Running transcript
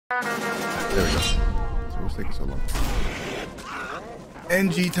There we go. So what's taking so long?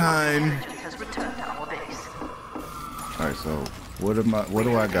 NG time. All right, so what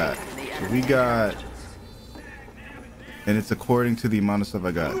do I got? So we got, and it's according to the amount of stuff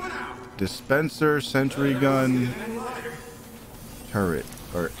I got. Dispenser, sentry gun, turret,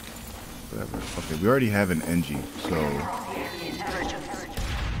 or whatever. Okay, we already have an NG, so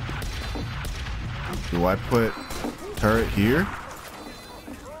do I put turret here?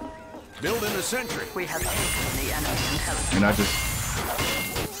 Build in the sentry. We have taken the enemy intelligence. And I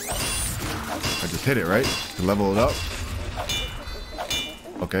just hit it, right? To level it up.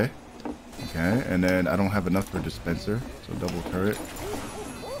 Okay. Okay, and then I don't have enough for dispenser, so double turret.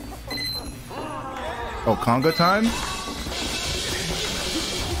 Oh, conga time?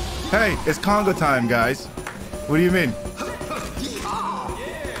 Hey, it's conga time, guys. What do you mean?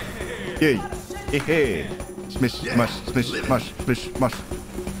 Yeah. Hey. Smish, mush, smish, mush, smish, mush.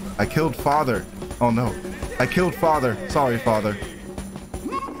 I killed father. Oh no. I killed father. Sorry, father.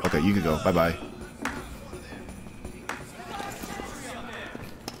 Okay, you can go. Bye-bye.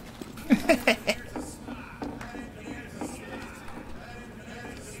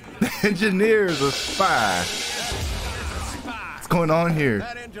 The engineer's a spy. What's going on here?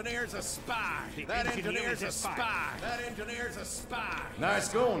 That engineer's a spy. That engineer's a spy. That engineer's a spy. Nice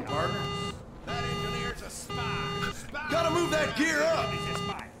going, partner. That engineer's a spy. Gotta move that gear up.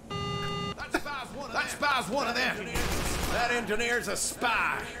 That spy's one of them. That engineer's a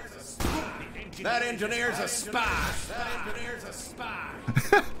spy. That engineer's a spy. That engineer's a spy.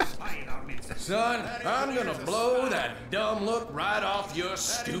 Son, I'm gonna blow that dumb look right off your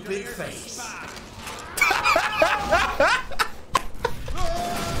stupid face.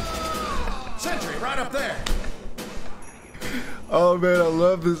 Sentry right up there. Oh man, I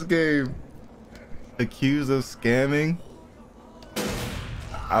love this game. Accused of scamming.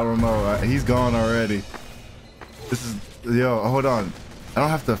 I don't know. He's gone already. This is, yo, hold on. I don't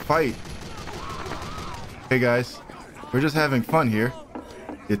have to fight. Hey guys, we're just having fun here.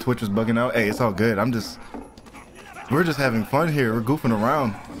 Your Twitch was bugging out. Hey, it's all good. We're just having fun here. We're goofing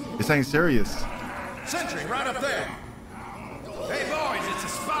around. This ain't serious. Sentry right up there. Hey boys, it's a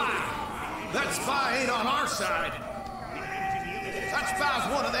spy. That spy ain't on our side. That spy's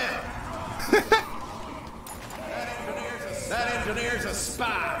one of them. That engineer's a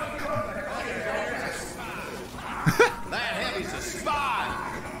spy. That heavy's a spy.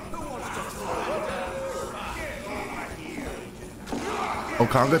 Oh,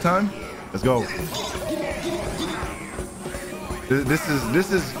 conga time? Let's go. This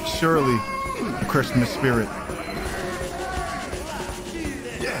is surely a Christmas spirit.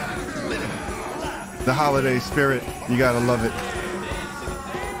 The holiday spirit. You gotta love it.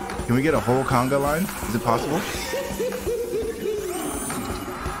 Can we get a whole conga line? Is it possible?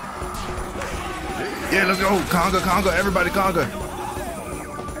 Yeah, let's go. Conga, conga. Everybody conga.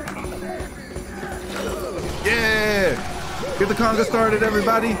 Yeah. Get the conga started,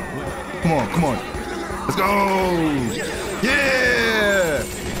 everybody. Come on, come on. Let's go. Yeah.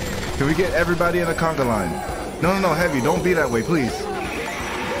 Can we get everybody in a conga line? No, no, no, heavy. Don't be that way, please.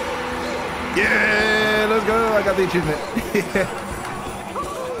 Yeah, let's go. I got the achievement.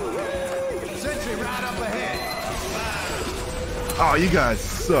 Sentry right up ahead. Oh, you guys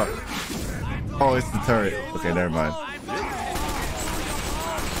suck. Oh, it's the turret. Okay, never mind.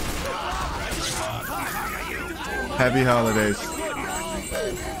 Happy holidays.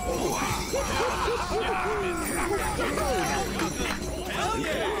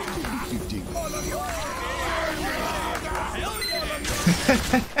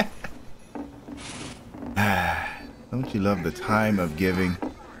 Don't you love the time of giving?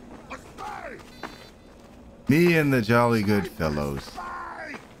 Me and the jolly good fellows.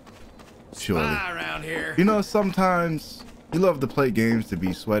 Surely. Around here. You know, sometimes you love to play games to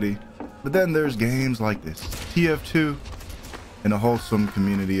be sweaty, but then there's games like this. TF2 and a wholesome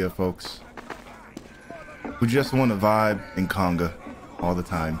community of folks who just want to vibe and conga all the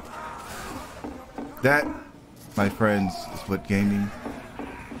time. That, my friends, is what gaming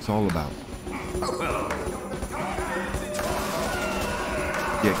is all about.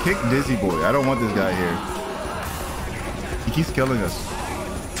 Yeah, kick Dizzy Boy. I don't want this guy here. He keeps killing us.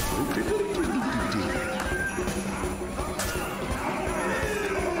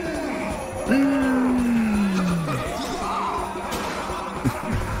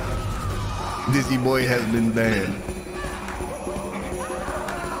 Dizzy Boy has been banned.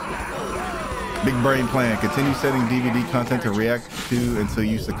 Big brain plan. Continue setting DVD content to react to until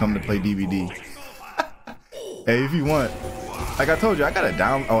you succumb to play DVD. Hey, if you want. Like I told you, I got it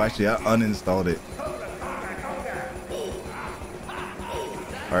down. Oh, actually, I uninstalled it.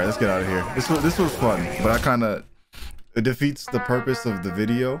 All right, let's get out of here. This was fun, but it defeats the purpose of the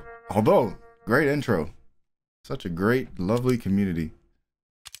video. Although, great intro. Such a great, lovely community.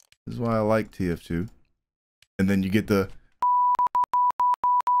 This is why I like TF2. And then you get the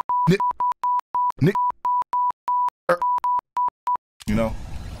Nick, you know.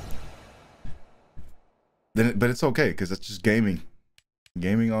 But it's okay because it's just gaming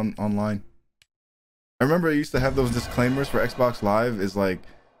online. I remember I used to have those disclaimers for Xbox Live. Is like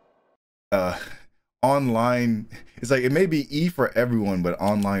online, it's like it may be E for everyone, but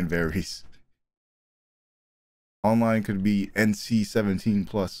online varies. Online could be NC 17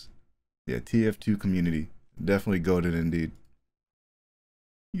 plus. Yeah, TF2 community definitely goated indeed.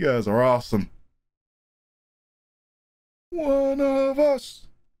 You guys are awesome. One of us.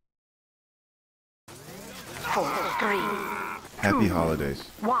 4, 3. Happy holidays.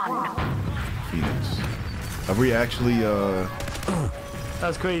 1. Phoenix. Are we actually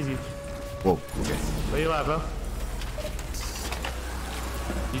That's crazy. Whoa, okay. Where you at, bro?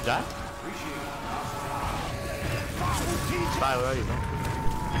 You died? Bye, where are you, bro?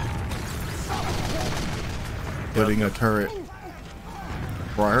 Putting a turret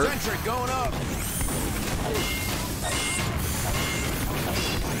where I hurt. Sentry going up.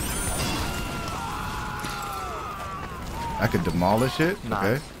 I could demolish it. Nice.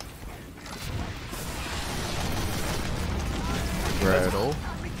 Okay. Grab. Let's go.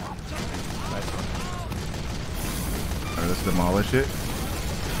 Nice one. Alright, let's demolish it.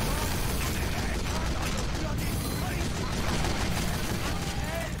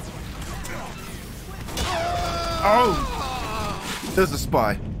 Oh! There's a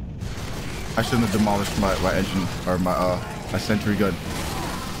spy. I shouldn't have demolished my engine or my sentry gun.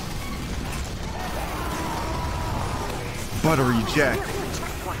 Buttery Jack.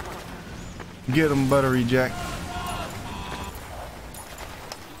 Get him, Buttery Jack.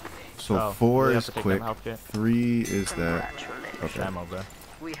 So 4 is quick. 3 is that. Okay. Ammo, bro.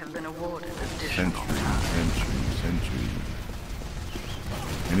 We have been awarded additional. Sentry.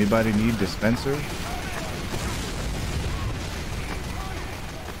 Anybody need dispenser?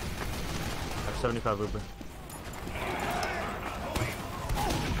 I have 75 Uber.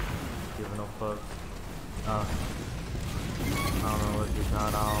 Giving no fucks. I don't know what you're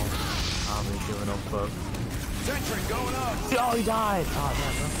trying on. I'll be giving no fucks. Sentry going up. Oh, he died! Oh,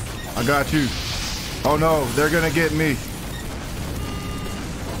 damn, bro. I got you. Oh no, they're gonna get me.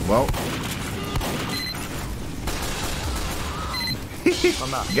 Well.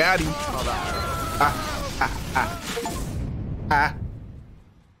 I'm not. Got him.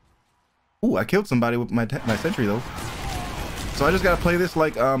 Ooh, I killed somebody with my sentry though. So I just gotta play this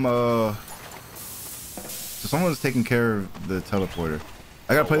like so someone's taking care of the teleporter.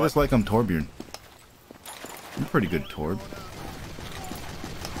 I gotta play this like I'm Torbjorn. I'm pretty good Torb.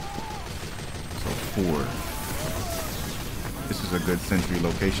 So 4. This is a good sentry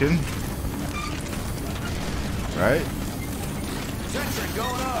location. Right? Sentry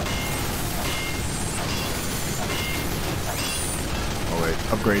going up. Oh wait,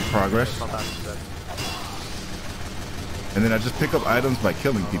 upgrade progress. And then I just pick up items by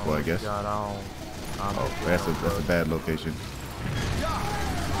killing people, I guess. Oh, that's a bad location.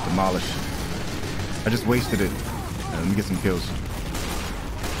 Demolish. I just wasted it. Let me get some kills.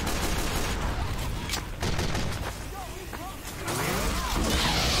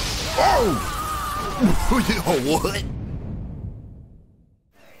 Oh! What?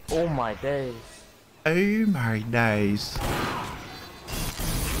 Oh my days. Oh my days.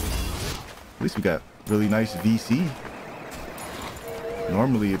 At least we got really nice VC.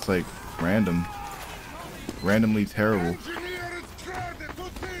 Normally it's like randomly terrible.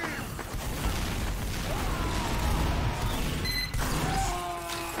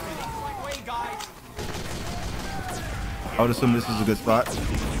 I would assume this is a good spot.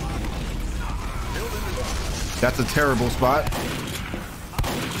 That's a terrible spot.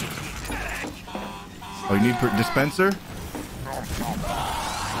 Oh, you need dispenser?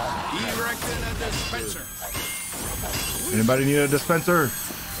 Erecting a dispenser. Anybody need a dispenser?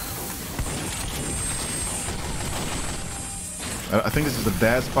 I think this is a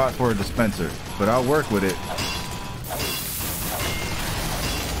bad spot for a dispenser, but I'll work with it.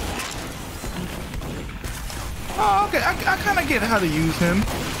 Oh, okay. I kind of get how to use him.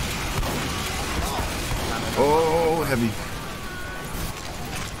 Oh, heavy.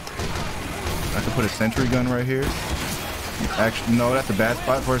 I can put a sentry gun right here. Actually, no, that's a bad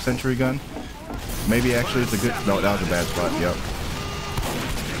spot for a sentry gun. Maybe actually it's a good... No, that was a bad spot. Yep.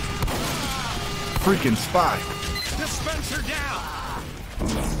 Freaking spy. Dispenser down.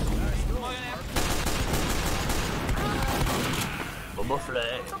 Buffalo.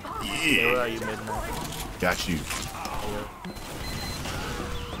 Hey, where are you, Midnight? Got you.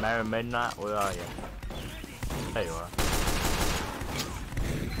 Mary Midnight, where are you? There you are.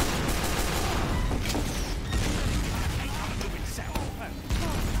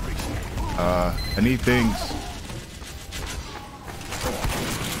 I need things.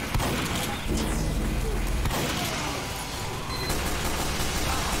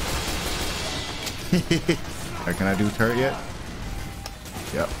 Alright, can I do turret yet?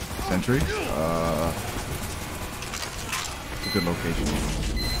 Yep. Sentry. It's a good location.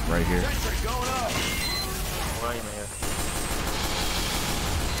 Right here. Where are you, man?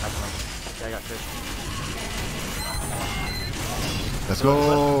 I got fish. Let's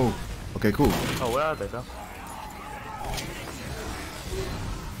go. Okay, cool. Oh, where are they, though?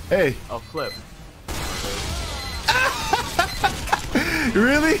 Hey. Oh, flip.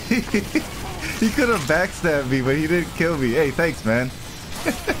 Really? He could have backstabbed me, but he didn't kill me. Hey, thanks, man.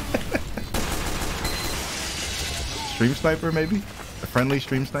 Stream sniper, maybe? A friendly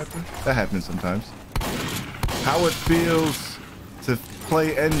stream sniper? That happens sometimes. How it feels to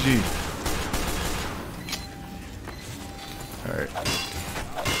play NG. Alright.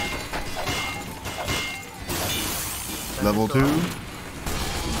 Level 2.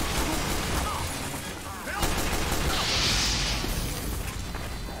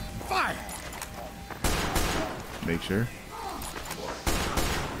 Fire! Make sure.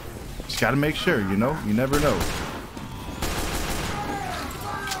 Just gotta make sure, you know? You never know.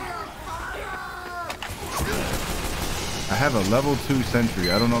 I have a level 2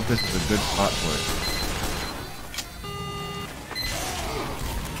 sentry. I don't know if this is a good spot for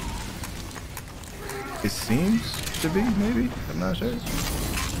it. It seems to be, maybe? I'm not sure.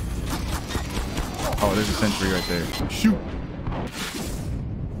 Oh, there's a sentry right there. Shoot!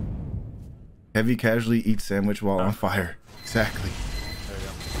 Heavy casually eats sandwich while on fire. Exactly. There we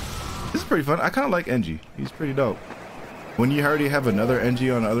go. This is pretty fun. I kind of like NG. He's pretty dope. When you already have another NG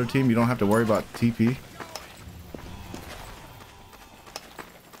on the other team, you don't have to worry about TP.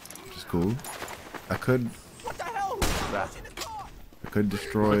 Which is cool. I could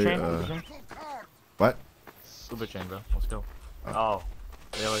destroy what? Uber chain, bro. Let's go. Oh,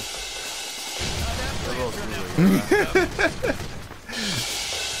 really?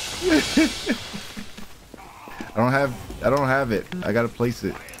 I don't have it. I gotta place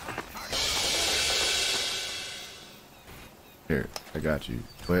it. Here, I got you.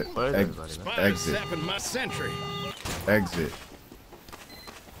 But exit. My sentry. Exit.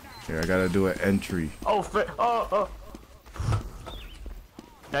 Here, I gotta do an entry. Oh, oh.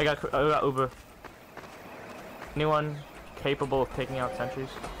 I got Uber. Anyone capable of taking out sentries?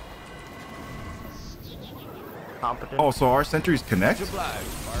 Competent? Oh, so our sentries connect?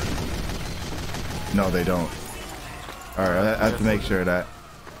 No, they don't. Alright, I have to make sure of that.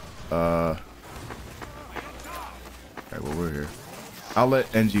 Alright, well, we're here. I'll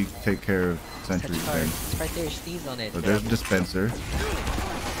let NG take care of sentries then. It's right there, Steve's on it. So there's dispenser.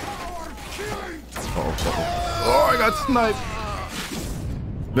 Oh, I got sniped!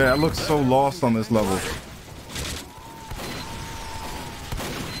 Man, I look so lost on this level.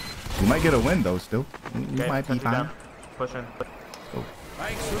 We might get a win though still. We might be fine. Pushing. Oh.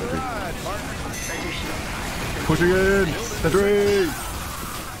 Thanks for the ride, partner. Pushing in! Sentry!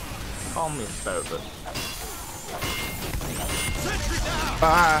 Call me service.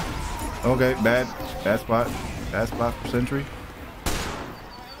 Ah! Okay, bad spot. Bad spot for sentry.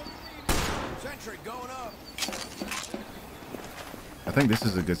 Sentry going up. I think this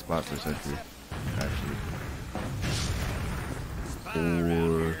is a good spot for sentry, actually.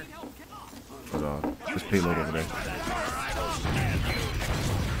 Or hold on, this payload over there.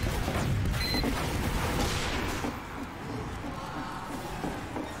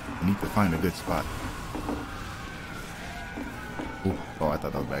 I need to find a good spot. Ooh, oh, I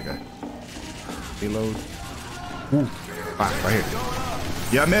thought that was a bad guy. Payload. Ooh, ah, right here.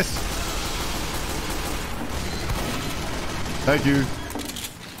 Yeah, I missed. Thank you.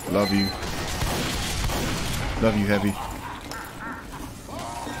 Love you. Love you, heavy.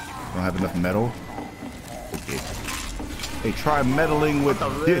 Don't have enough metal. Okay. Hey, try meddling with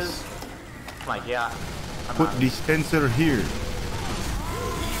this. Like, yeah. Put dispenser here.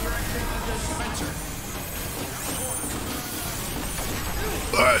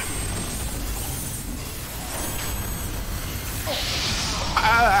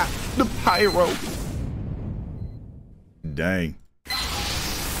 Ah, the pyro. Dang.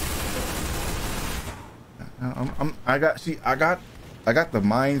 I got the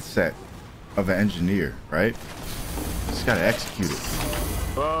mindset of an engineer, right? Just gotta execute it.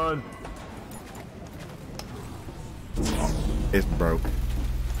 Run. It's broke.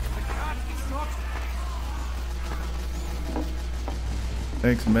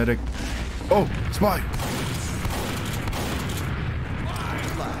 Thanks, medic. Oh, spy.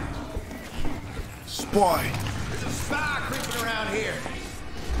 Spy. There's a spy creeping around here.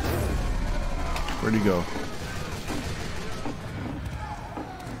 Where'd he go?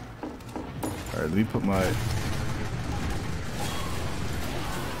 All right, let me put my.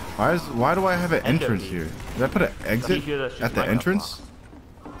 Why do I have an entrance here? Did I put an exit at the entrance?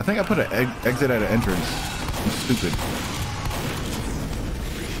 I think I put an exit at an entrance. I'm stupid.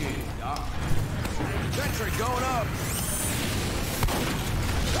 Sentry going up.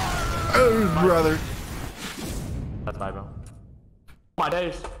 Oh, brother. That's my bro. My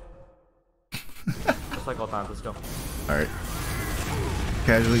days. Just like all times. Let's go. All right.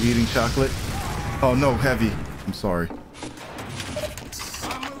 Casually eating chocolate. Oh no, heavy. I'm sorry.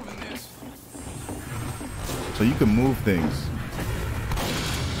 I'm moving this. So you can move things.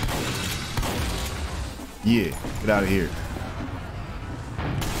 Yeah, get out of here.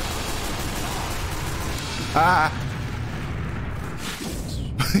 Ah!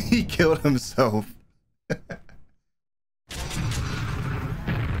 He killed himself.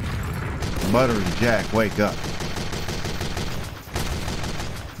 Buttery Jack, wake up.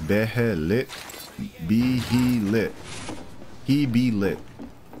 Behe lit. Be he lit. He be lit.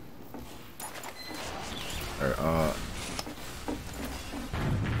 Or,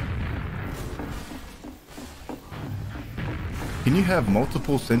 can you have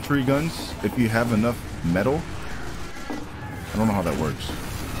multiple sentry guns if you have enough metal? I don't know how that works.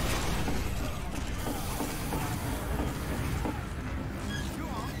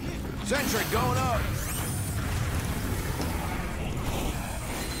 Sentry going up.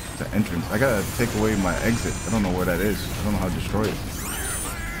 The entrance. I gotta take away my exit. I don't know where that is. I don't know how to destroy it.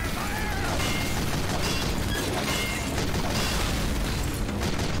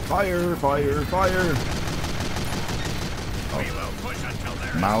 Fire, fire, fire. Oh.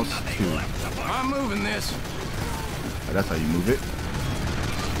 Mouse 2. I'm moving this. Oh, that's how you move it.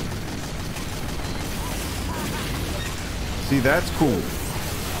 See, that's cool.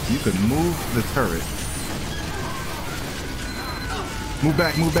 You can move the turret. Move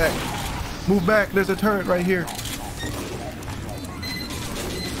back, move back. Move back, there's a turret right here.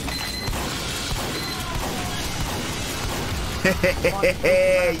 Yeah.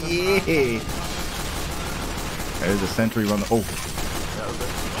 There's a sentry on the. Oh.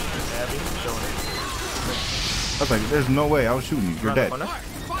 I was like, there's no way I was shooting you. You're dead.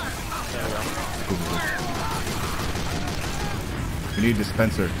 We need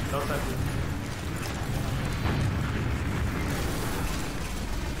dispenser.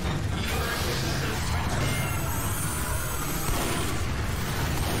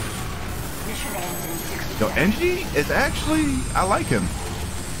 Yo, NG is actually, I like him.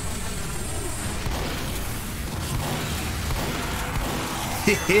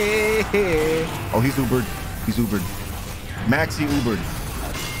 Oh, he's Ubered. He's Ubered. Maxi Ubered.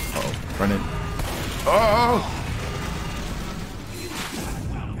 Uh-oh, run in. Oh!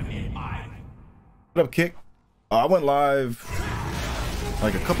 What up, Kick? I went live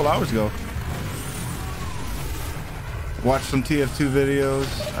like a couple hours ago. Watched some TF2 videos.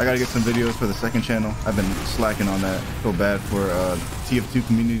 I gotta get some videos for the second channel. I've been slacking on that. Feel bad for TF2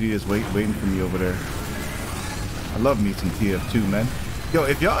 community is waiting for me over there. I love me some TF2, man. Yo,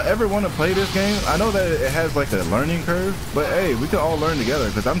 if y'all ever want to play this game, I know that it has like a learning curve, but hey, we can all learn together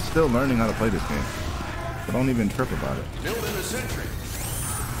because I'm still learning how to play this game. So don't even trip about it. Building a sentry.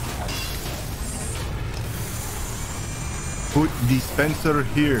 Put dispenser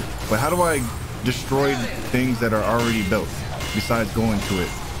here. But how do I destroy things that are already built besides going to it?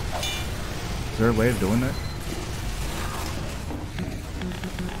 Is there a way of doing that?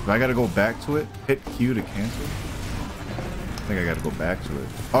 If I gotta go back to it, hit Q to cancel. I think I gotta go back to it.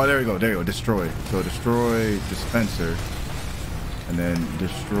 Oh, there we go. There you go. Destroy. So destroy dispenser, and then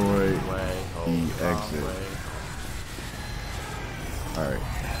destroy the exit. All right.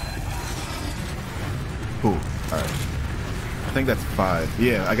 Cool. All right. I think that's 5.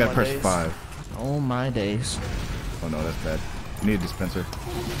 Yeah, I gotta press 5. Oh my days. Oh no, that's bad. You need a dispenser.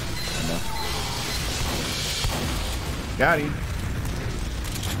 Got him.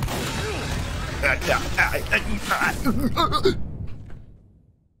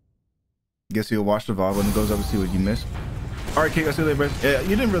 Guess you'll watch the VOD when it goes up and see what you missed. Alright, King, I see you later, bro. Yeah,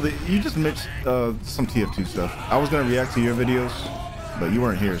 you just missed some TF2 stuff. I was gonna react to your videos, but you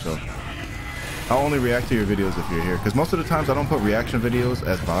weren't here, so I'll only react to your videos if you're here. Because most of the times I don't put reaction videos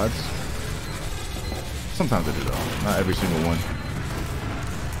as VODs. Sometimes I do though, not every single one.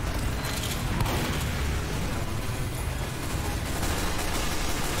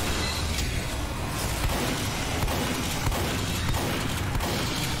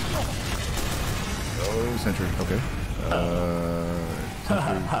 sentry. Okay.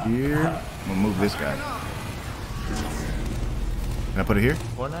 Sentry here. I'm gonna move this guy. Can I put it here?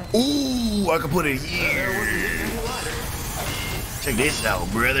 Fortnite? Ooh, I can put it here. Check this out,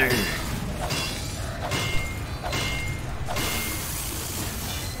 brother.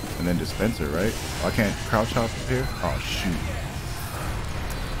 And then dispenser, right? Oh, I can't crouch hop up here. Oh shoot.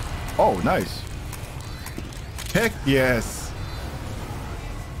 Oh, nice. Heck yes.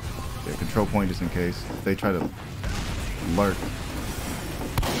 Yeah, control point just in case if they try to lurk.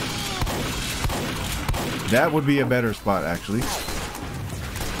 That would be a better spot, actually.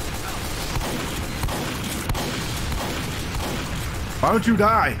 Why don't you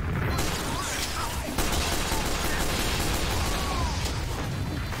die?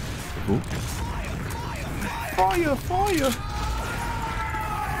 Cool. Fire, fire.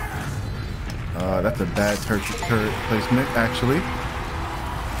 That's a bad turret placement, actually.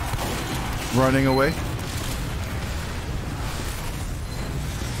 Running away.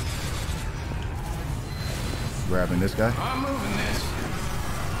 Grabbing this guy. I'm moving this.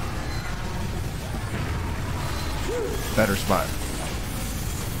 Better spot.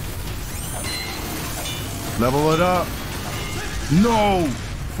 Level it up. No!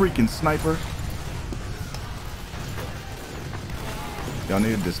 Freaking sniper. Y'all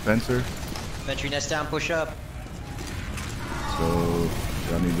need a dispenser. Sentry nest down, push up. So,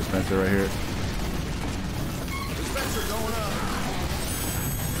 y'all need a dispenser right here. Dispenser going up.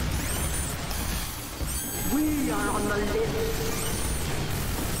 We are on the list.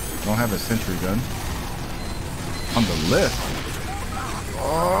 Don't have a sentry gun. On the lift.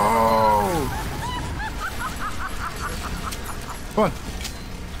 Oh! Come on.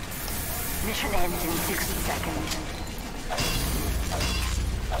 Mission ends in 60 seconds.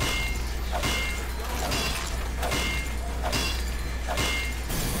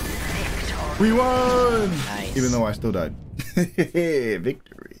 We won! Nice. Even though I still died.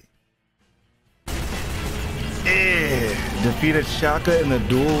 Victory. Defeated Shaka in the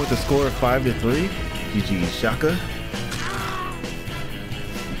duel with a score of 5-3. GG Shaka.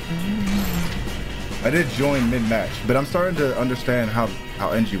 I did join mid-match, but I'm starting to understand how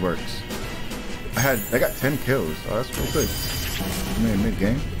NG works. I got 10 kills. Oh, that's pretty good. Man,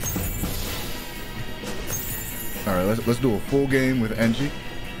 mid-game. All right, let's do a full game with NG,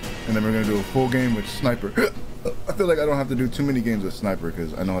 and then we're gonna do a full game with Sniper. I feel like I don't have to do too many games with Sniper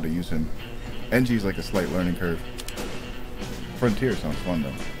because I know how to use him. NG is like a slight learning curve. Frontier sounds fun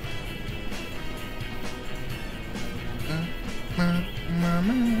though.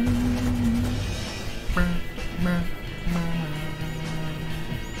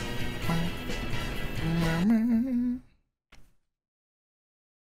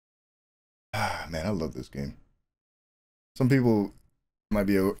 Ah, man, I love this game. Some people might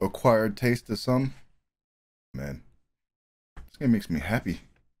be an acquired taste to some. Man, this game makes me happy.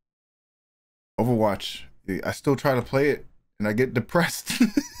 Overwatch, I still try to play it and I get depressed.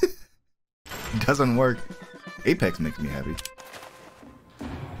 It doesn't work. Apex makes me happy.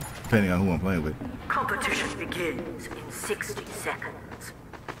 Depending on who I'm playing with. Competition begins in 60 seconds.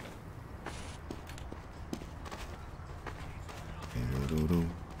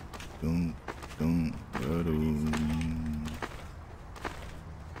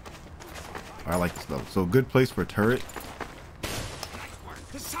 I like this level. So good place for a turret.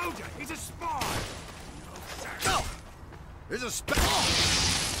 The soldier is a spy. Oh, there's a spy.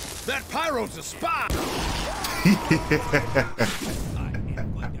 That pyro's a spy.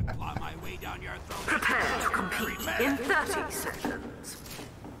 Prepare to compete in 30 seconds.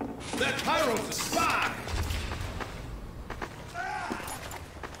 That pyro's a spy.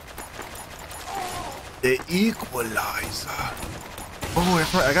 The equalizer. Oh,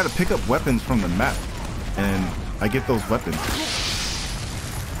 that's right. I gotta pick up weapons from the map, and I get those weapons.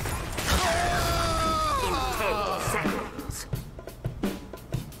 In 10 seconds.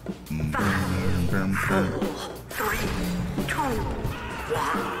 5, 4, 3, 2,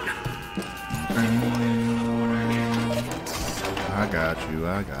 1. I got you.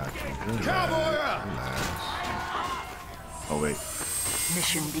 I got you. Cowboy up. Relax. Oh wait.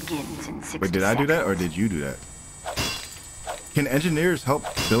 Mission begins in 60 Wait, did I do that or did you do that? Can engineers help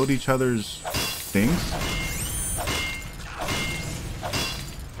build each other's things?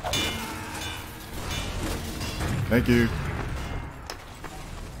 Thank you.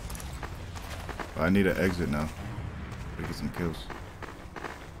 I need an exit now to get some kills.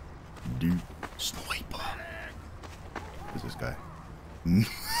 Dude, sniper. Who's this guy?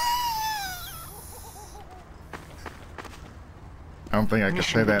 I don't think I can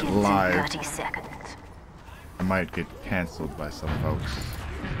say that live. 30 seconds. I might get canceled by some folks.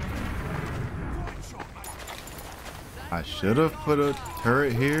 I should have put a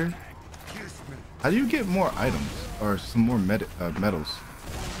turret here. How do you get more items or some more medals?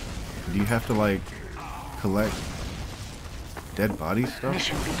 Do you have to like collect dead body stuff?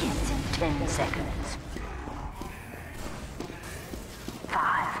 Mission begins in 10 seconds. 5,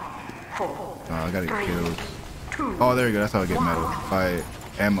 4. Oh, I gotta get kills. 2. Oh, there you go. That's how I get medal. By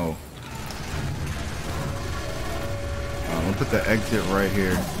ammo. I'm gonna put the exit right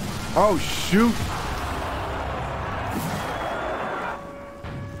here. Oh shoot!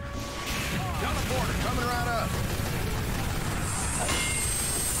 Teleporter coming right up.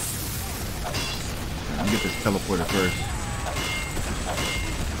 Let me get this teleporter first.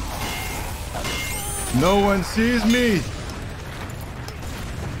 No one sees me.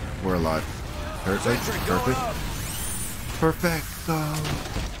 We're alive. Perfect. Perfect. Perfecto.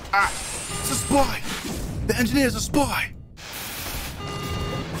 Ah! It's a spy! The engineer's a spy!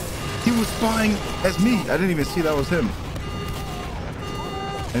 He was spying as me. I didn't even see that was him.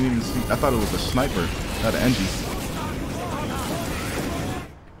 I didn't even see. I thought it was a sniper, not an engie.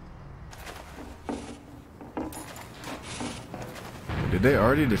 Did they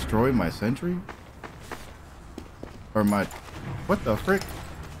already destroy my sentry? Or my... What the frick?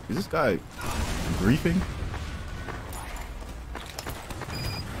 Is this guy griefing?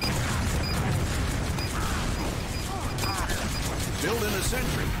 Building a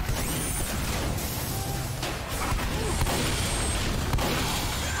sentry.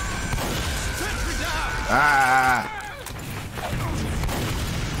 Sentry down. Ah!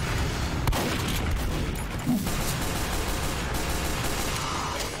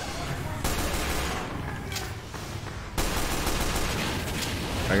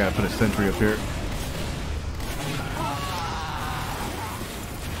 I gotta put a sentry up here.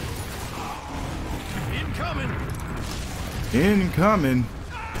 Incoming. Incoming.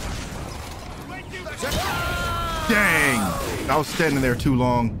 Dang! I was standing there too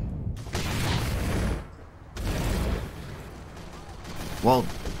long. Well,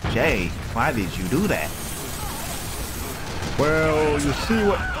 Jay, why did you do that? Well, you see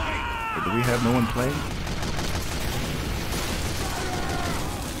what... Do we have no one playing?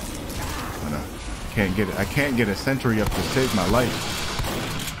 Can't get it. I can't get a sentry up to save my life.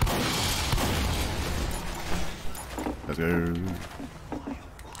 Let's go.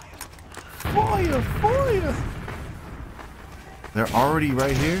 Fire! Fire! They're already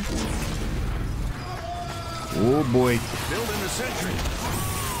right here. Oh boy. Building a sentry.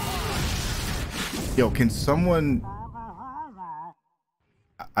 Yo, can someone...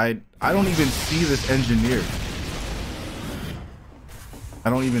 I don't even see this engineer. I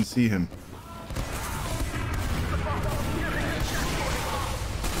don't even see him.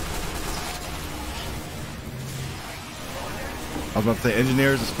 I was about to say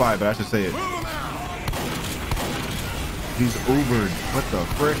engineer is a spy, but I should say it. He's Ubered. What the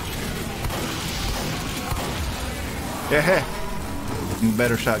frick? Yeah,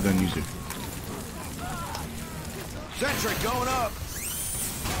 better shotgun user. Sentry going up.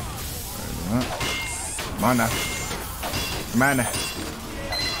 Mana. Mana.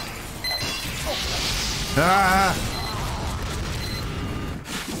 Ah!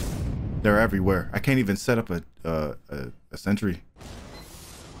 They're everywhere. I can't even set up a sentry.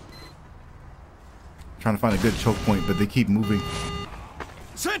 Trying to find a good choke point, but they keep moving.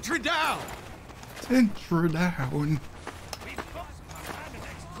 Sentry down. Sentry down.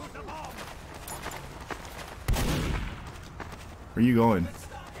 Where are you going?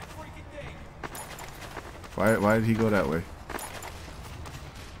 Why did he go that way?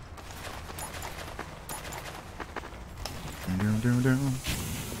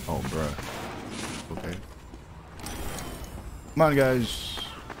 Oh, bruh. Okay. Come on, guys.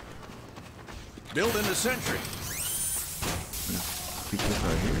 Building a sentry. Keep this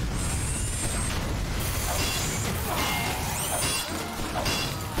right here.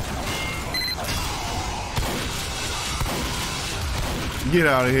 Get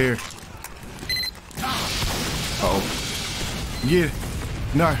out of here. Uh-oh. Get.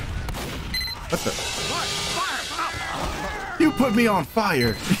 No. What the? You put me on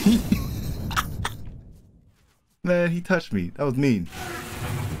fire. Man, he touched me. That was mean.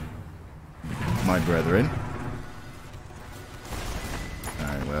 My brethren.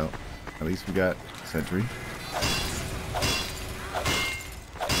 Alright, well, at least we got sentry.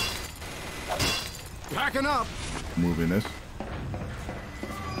 Packing up. Moving this.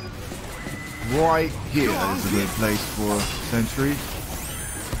 Right here is a good place for sentry.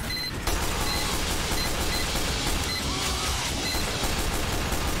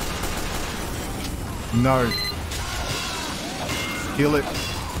 No. Kill it.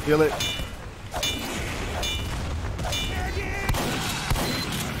 Kill it.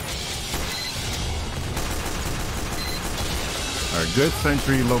 Alright, good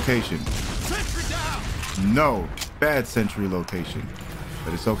sentry location. Sentry down. No, bad sentry location.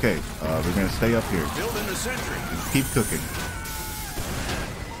 But it's okay. We're gonna stay up here. Building the sentry. Keep cooking.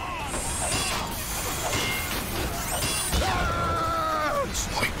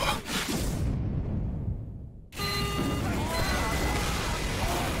 Sniper.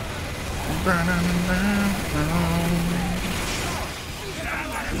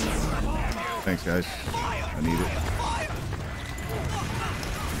 Thanks, guys. I need it.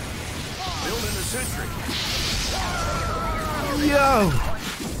 Building the sentry. Yo!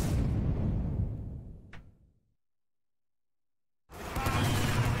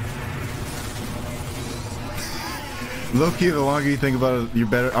 Low-key, the longer you think about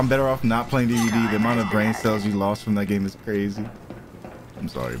it, I'm better off not playing DVD. The amount of brain cells you lost from that game is crazy. I'm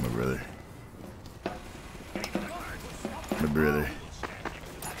sorry, my brother. My brother.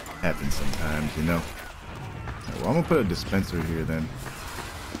 Happens sometimes, you know. Right, well, I'm gonna put a dispenser here then.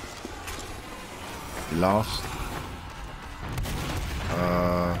 You lost.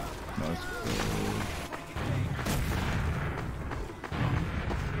 No, it's cool.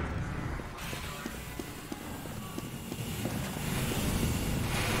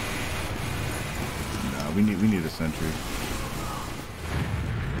 We need a sentry.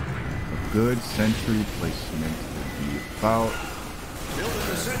 A good sentry placement would be about. Building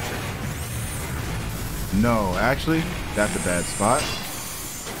the sentry. No, actually, that's a bad spot.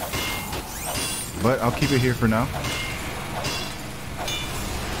 But I'll keep it here for now.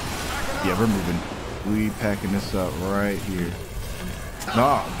 Yeah, we're moving. We packing this up right here.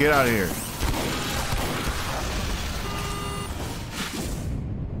 No, get out of here.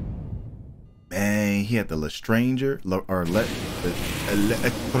 Man, he had the Lestranger, or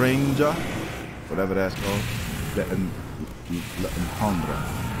Lestranger, whatever that's called.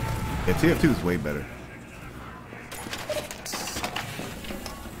 Yeah, TF2 is way better.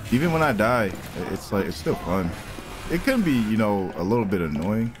 Even when I die, it's like, it's still fun. It can be, you know, a little bit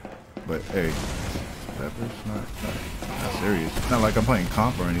annoying, but hey, that's not serious. It's not like I'm playing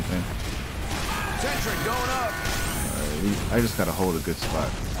comp or anything. Sentry going up. I just gotta hold a good spot.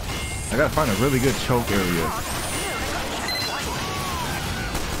 I gotta find a really good choke area.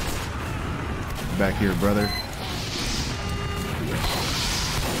 Back here, brother.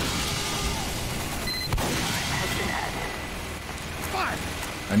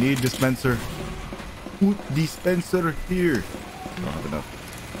 I need dispenser. Put dispenser here. Don't have enough.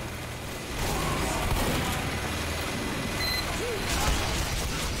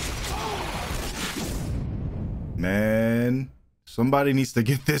 Man, somebody needs to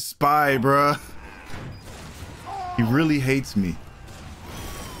get this spy, bruh. He really hates me.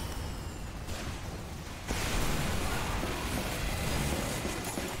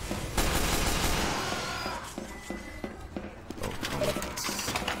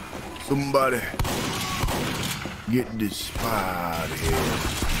 Somebody get this spy here.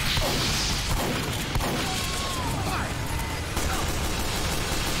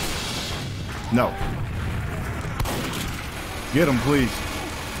 No. Get him, please.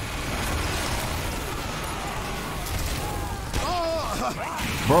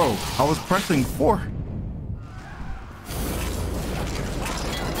 Bro, I was pressing 4.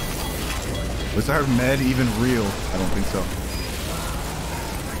 Was our med even real? I don't think so.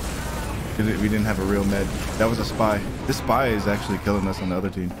 We didn't have a real med. That was a spy. This spy is actually killing us on the other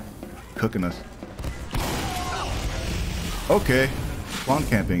team. Cooking us. Okay. Spawn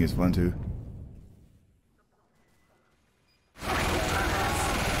camping is fun too.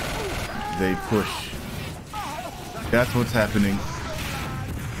 They push. That's what's happening.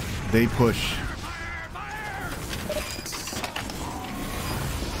 They push.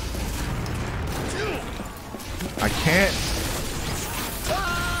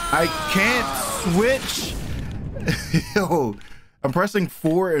 I can't switch. Yo, I'm pressing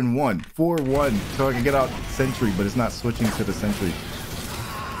 4 and 1. 4-1 so I can get out sentry, but it's not switching to the sentry.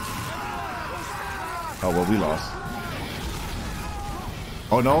 Oh, well, we lost.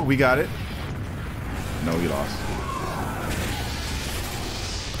 Oh, no, we got it. No, we lost.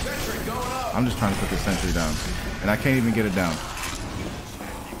 I'm just trying to put the sentry down, and I can't even get it down.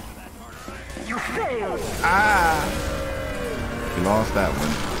 You failed. Ah! We lost that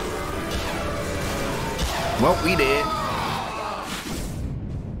one. Well, we did.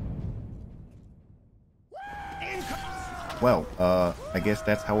 Well, I guess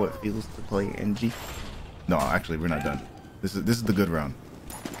that's how it feels to play NG. No, actually, we're not done. This is the good round.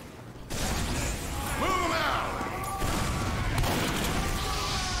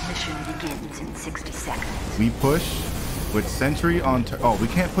 Mission begins in 60 seconds. We push with sentry on. Oh, we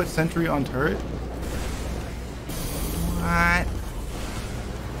can't put sentry on turret. What?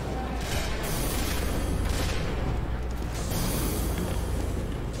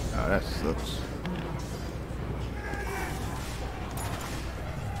 sucks.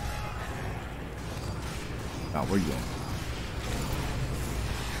 Now, where you going?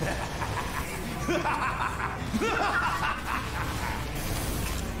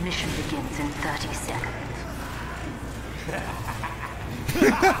 Mission begins in 30 seconds.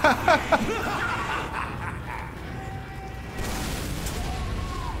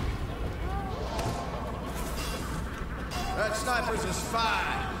 That sniper's a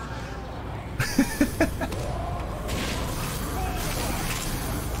spy.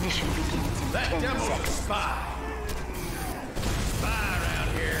 Mission begins in That 10 demo's a seconds. spy. Spy around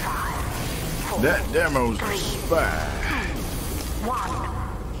here. 5, 4, That demo's a 3, spy. 1.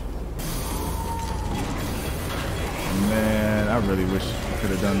 Man, I really wish I could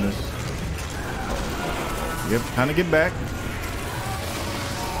have done this. Yep, kind of get back.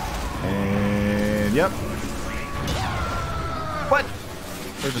 And yep. What?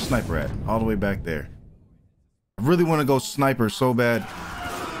 Where's the sniper at? All the way back there. I really want to go sniper so bad.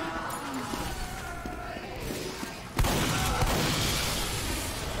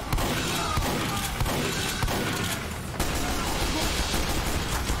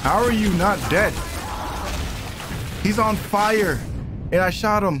 How are you not dead? He's on fire, and I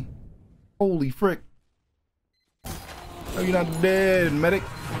shot him. Holy frick. How are you not dead, medic?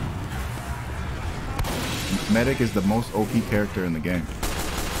 Medic is the most OP character in the game.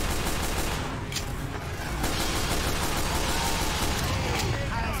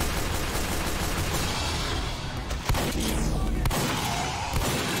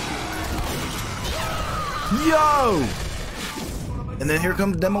 Yo! And then here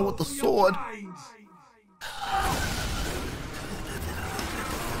comes Demo with the sword.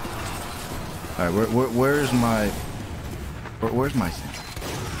 All right, where's my sentry?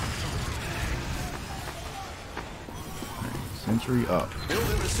 Right, sentry up.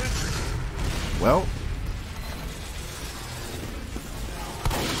 Building the sentry.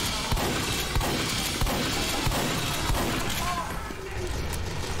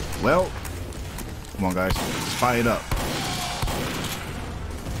 Well, come on, guys, spy it up.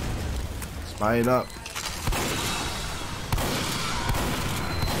 Spy it up.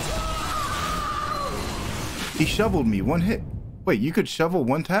 He shoveled me one hit. Wait, you could shovel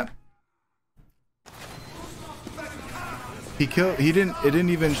one tap? It didn't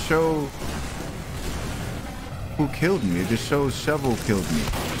even show who killed me. It just shows shovel killed me.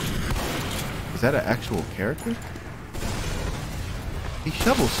 Is that an actual character? He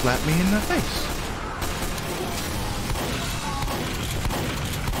shovel slapped me in the face.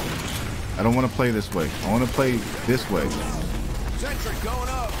 I don't want to play this way. I want to play this way. Sentry going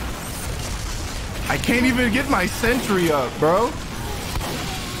up. I can't even get my sentry up, bro.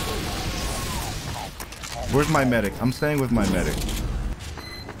 Where's my medic? I'm staying with my medic.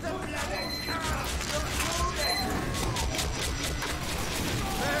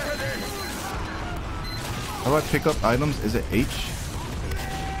 How do I pick up items? Is it H?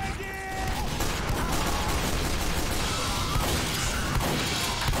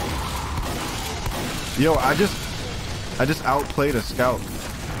 Yo, I just outplayed a scout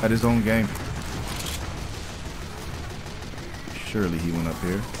at his own game. Surely he went up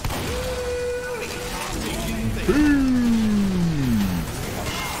here.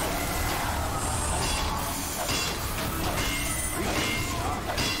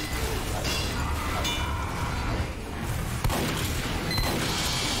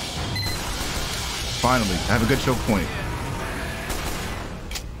 Finally, I have a good choke point.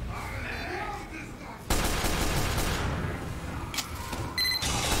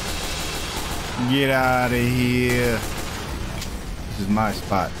 Get out of here. This is my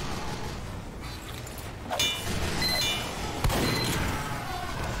spot.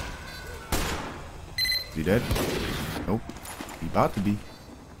 Is he dead? Nope. He about to be.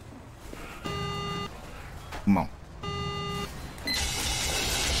 Come on.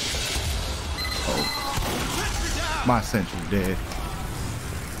 Oh. My sentry dead.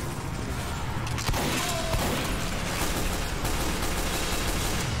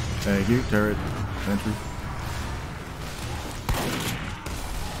 Thank you, turret. Sentry.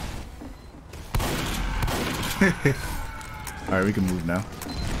 Alright, we can move now.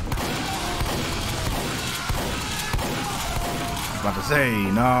 I was about to say,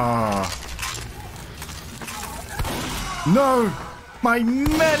 nah. No! My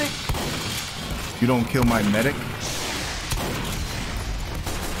medic! You don't kill my medic?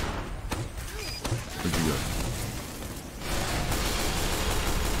 Where'd you go?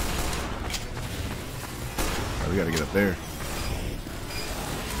 Alright, we gotta get up there.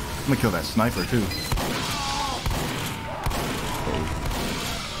 I'm gonna kill that sniper too.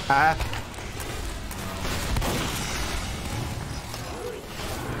 Ah.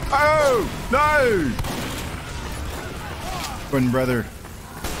 Oh, no! Friend, brother.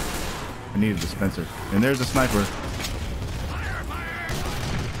 I need a dispenser. And there's a sniper.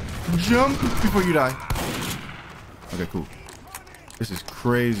 Jump before you die. Okay, cool. This is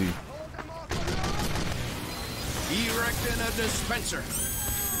crazy. Erecting a dispenser.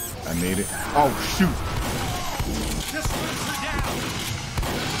 I made it. Oh, shoot. Dispenser down.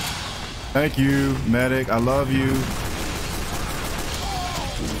 Thank you, medic. I love you.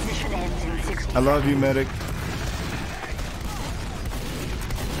 Mission ends in 60. I love you, medic.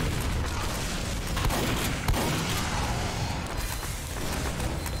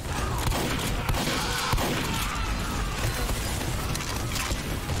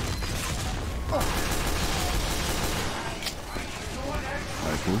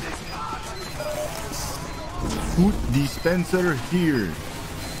 Alright, cool. Put dispenser here.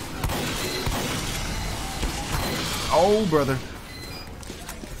 Oh, brother.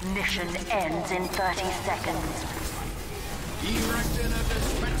 Mission ends in 30 seconds. Erecting a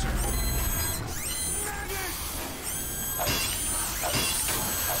dispenser.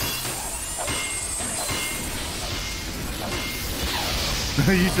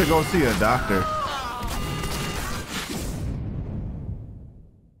 You should go see a doctor.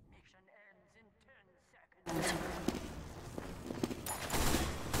 Mission ends in 10 seconds.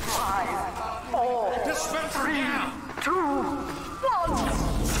 5, 4, Dispenser down. 2, 1.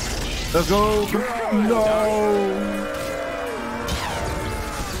 Let's go. No.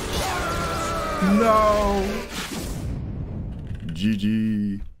 No.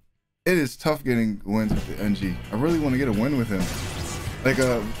 GG. It is tough getting wins with the NG. I really want to get a win with him. Like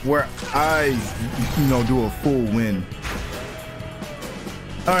where I, do a full win.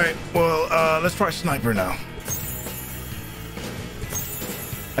 All right, well, let's try sniper now.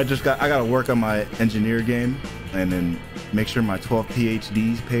 I gotta work on my engineer game and then make sure my 12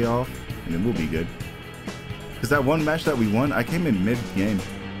 PhDs pay off, and then we'll be good. Cause that one match that we won, I came in mid game,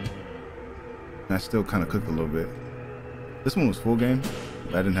 and I still kind of cooked a little bit. This one was full game,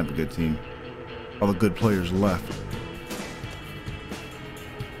 but I didn't have a good team. All the good players left.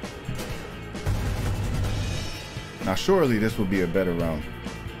 Now, surely this will be a better round.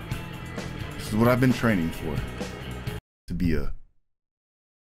 This is what I've been training for. To be a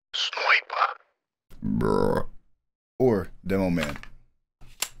sniper. Bruh. Or demo man.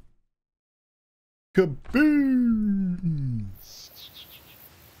 Kaboom!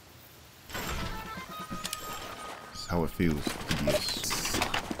 That's how it feels to be a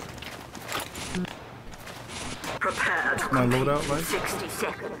Prepare to my complete loadout like? 60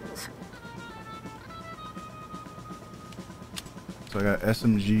 seconds. So I got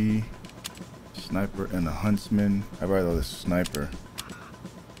SMG, sniper, and a huntsman. I'd rather the sniper.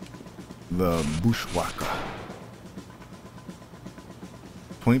 The bushwhacker.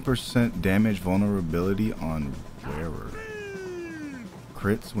 20% damage vulnerability on wearer.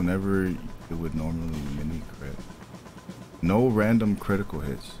 Crits whenever it would normally mini crit. No random critical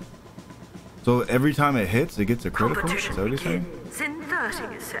hits. So every time it hits, it gets a critical? Is that what you're saying? Begins in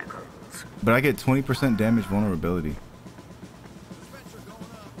 30 seconds. But I get 20% damage vulnerability.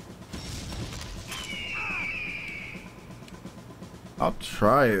 I'll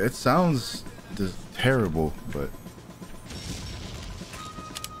try it. It sounds just terrible, but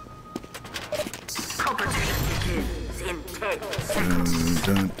Competition begins in 10 seconds.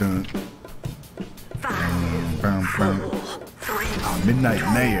 dun, dun. 5, Bam, bam. 4, 3, Midnight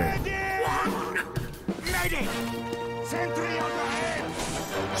Mayor. Medic! Sentry on the head!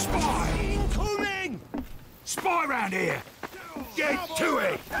 Spy! Incoming! Spy round here! Get to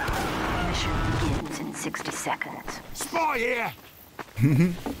it! mission begins in 60 seconds. Spy here!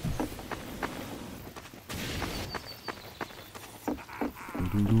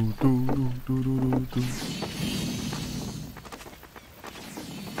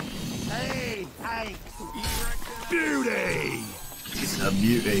 Hey, hey! Beauty! It's a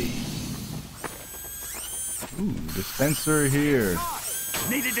beauty. Ooh, dispenser here.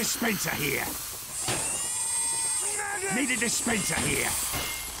 Need a dispenser here. Need a dispenser here.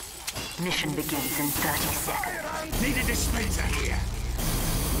 Mission begins in 30 seconds. Need a dispenser here.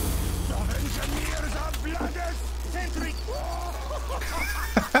 The engineers are blooded. Sentry.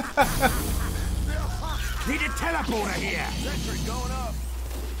 Need a teleporter here. Sentry going up.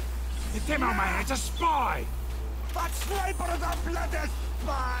 The demo man's a spy. But snipers are blooded.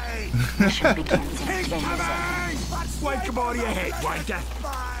 Spy. Mission begins in 10 He's seconds. coming. Wake him out of your head, wanker.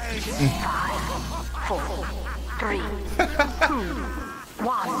 5, 4, 3, 2,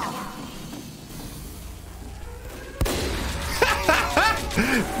 1.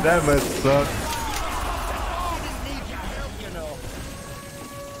 That must suck.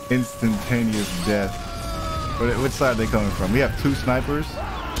 Instantaneous death. Which side are they coming from? We have 2 snipers.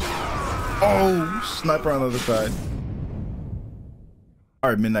 Oh, sniper on the other side. All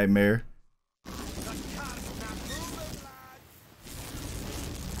right, Midnight Mare.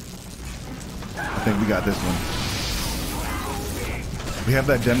 I think we got this one. We have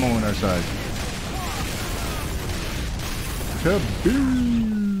that demo on our side.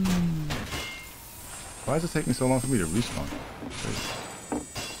 Kaboom! Why does it take me so long for me to respawn?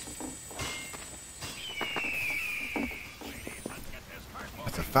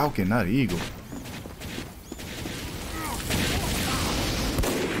 That's a falcon, not an eagle.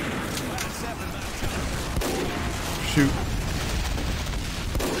 Shoot.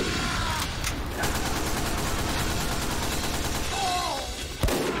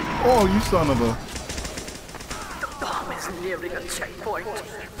 Oh, you son of a... The bomb is nearing a checkpoint.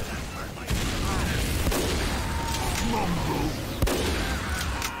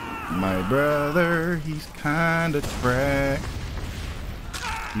 My brother, he's kinda cracked.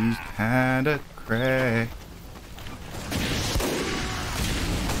 He's kinda cracked.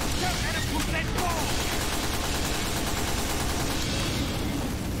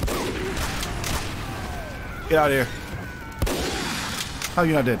 Get out of here. How are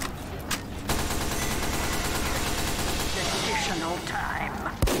you not dead? Additional time.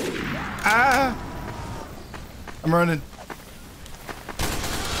 Ah! I'm running.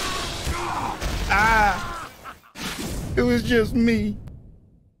 Ah! It was just me.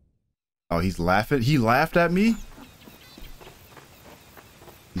 Oh, he's laughing. He laughed at me?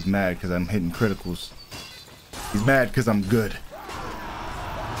 He's mad because I'm hitting criticals. He's mad because I'm good.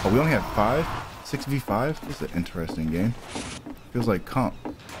 Oh, we only have 5? 6v5? This is an interesting game. Feels like comp.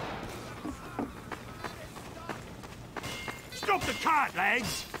 Stop the cart,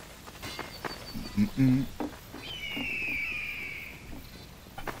 lads!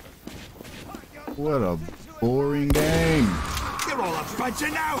 What a boring game. You're all a bunch of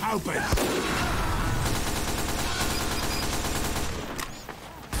no-hopers!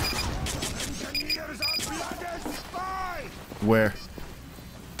 Where?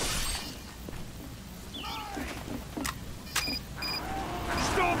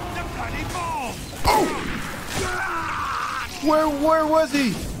 Stop the bloody bomb! Oh! Where was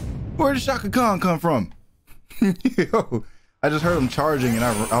he? Where did Shaka Khan come from? Yo, I just heard him charging and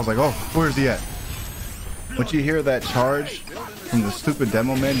I was like, oh, where's he at? Once you hear that charge from the stupid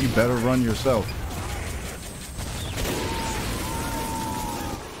demo man, you better run yourself.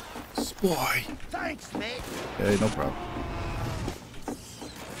 Spoy. Thanks, mate! Hey, no problem.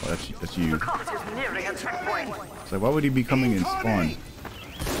 Oh, that's you. The cart is nearing a checkpoint. It's like, why would he be coming in spawn?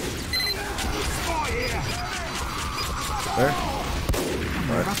 There?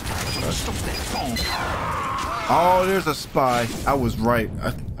 Right. Oh, there's a spy. I was right.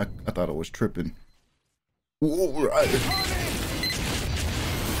 I thought I was tripping. Ooh, right.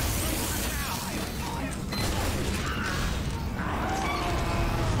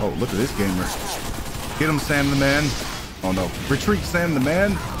 Oh, look at this gamer. Get him, Sam the Man. Oh no. Retreat, Sam the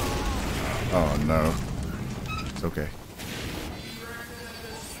Man. Oh no. It's okay.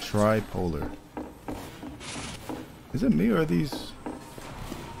 Tripolar. Is it me or are these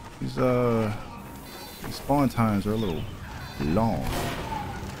spawn times are a little long.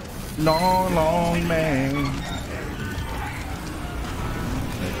 Long man.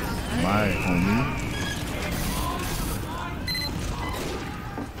 That's my homie.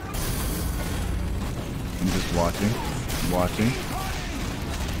 I'm just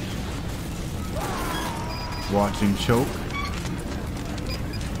watching choke.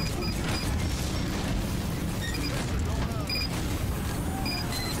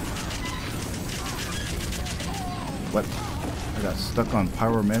 What? I got stuck on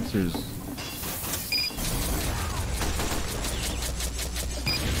Pyromancer's.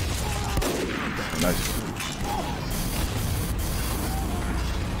 Nice.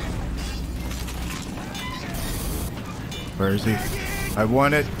 Where is he? I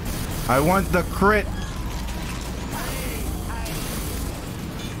want it. I want the crit.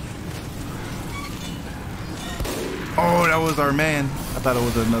 Oh, that was our man. I thought it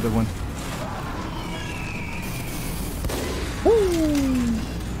was another one. Woo!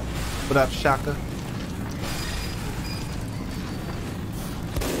 What up, Shaka?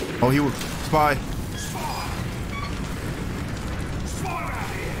 Oh, he was spy.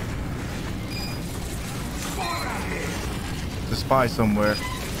 There's a spy somewhere.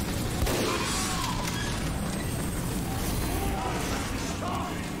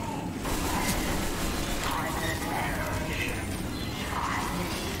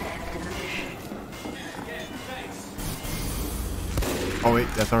 Oh wait,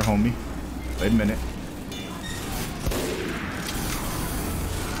 that's our homie. Wait a minute.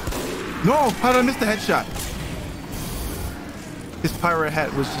 No, how did I miss the headshot? His pirate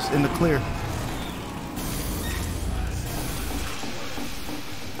hat was just in the clear.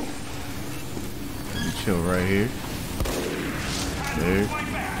 Let me chill right here. There.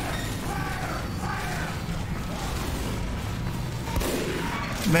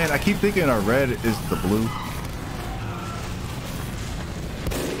 Man, I keep thinking our red is the blue.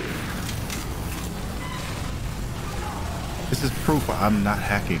 This is proof I'm not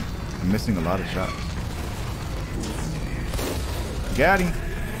hacking. I'm missing a lot of shots. Got him.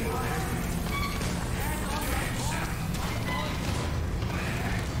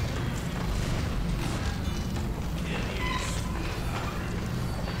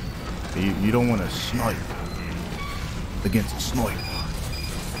 You don't want to snipe against a snipe.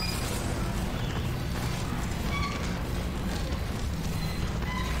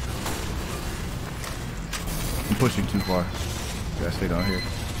 I'm pushing too far. Gotta stay down here.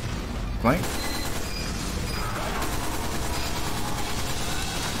 Flank.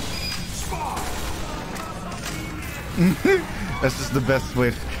 That's just the best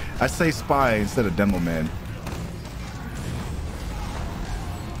way. I say spy instead of demo man.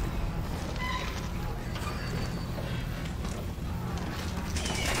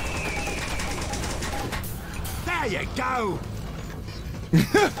 There you go.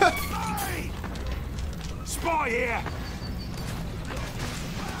 Spy here.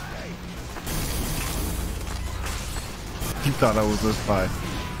 You thought I was a spy.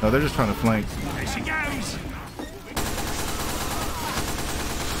 No, they're just trying to flank. There she goes.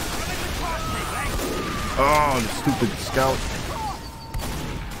 Oh, the stupid scout.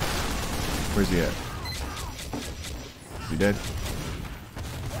 Where's he at? Is he dead?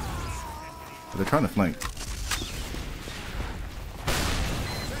 They're trying to flank.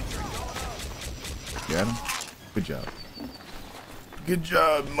 Got him. Good job. Good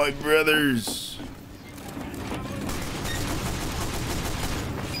job, my brothers.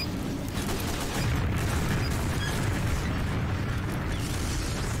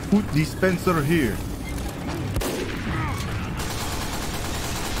 Put dispenser here.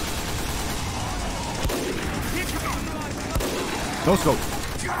 No scope.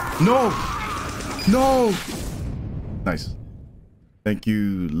 No. No. Nice. Thank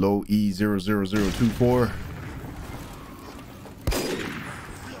you, low E00024.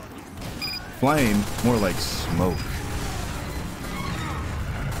 Flame, more like smoke.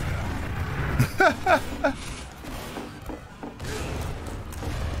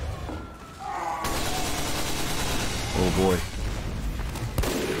 Oh boy.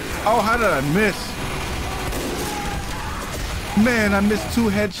 Oh, how did I miss? Man, I missed 2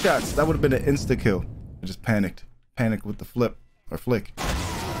 headshots. That would have been an insta-kill. I just panicked. Panicked with the flip or flick.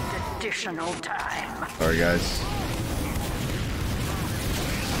 Additional time. Sorry, guys.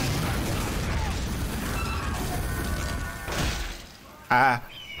 Ah.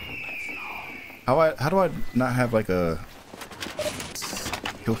 How do I not have like a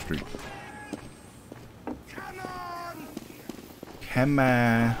kill streak? Come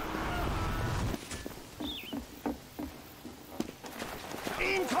on.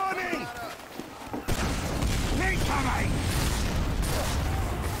 Incoming! Incoming!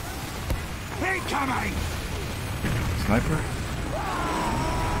 Incoming! Sniper?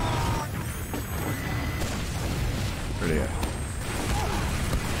 Where they at?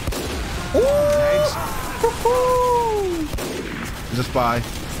 Ooh! There's a spy.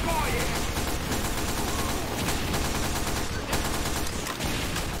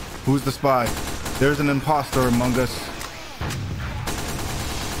 Who's the spy? There's an imposter among us.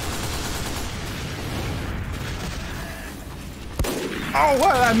 Oh,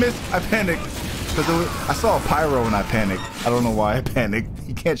 what did I miss? I panicked. Because I saw a pyro and I panicked. I don't know why I panicked.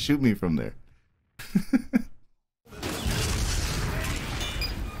 He can't shoot me from there.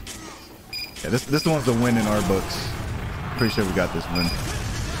 Yeah, this one's a win in our books. Pretty sure we got this win.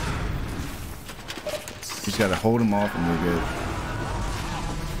 Just gotta hold him off and we're good.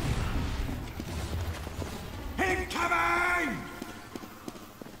 Incoming!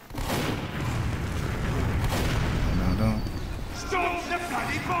 No, don't. Stop the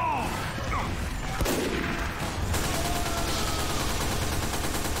bloody bomb!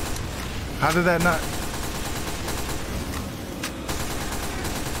 How did that not?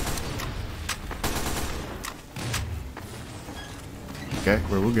 Okay,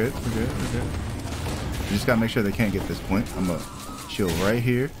 we're good. We're good. We're good. We just gotta make sure they can't get this point. I'm gonna chill right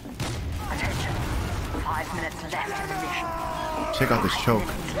here. Attention. 5 minutes left in the mission. Check out this choke.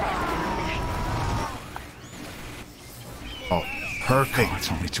 Oh, Perfect. It's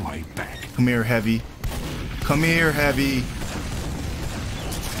on its way back. Come here, Heavy. Come here, Heavy.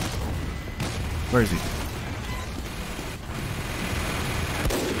 Where is he?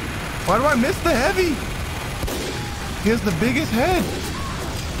 Why do I miss the Heavy? He has the biggest head.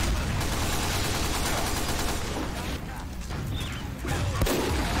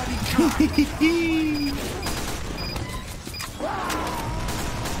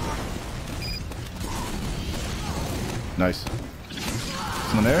 Nice.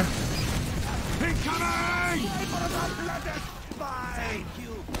 Someone there?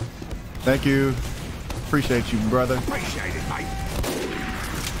 Thank you. Appreciate you, brother. Appreciate it, mate.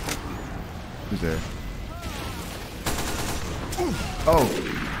 Who's there? Oh,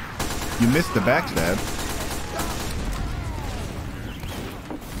 you missed the backstab.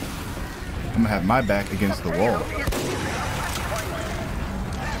 I'm gonna have my back against the wall.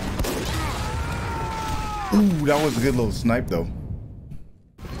 Ooh, that was a good little snipe though.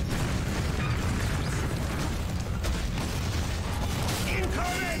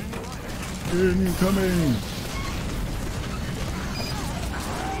 Incoming!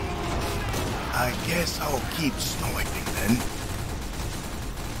 I guess I'll keep sniping then.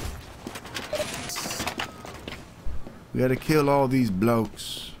 We gotta kill all these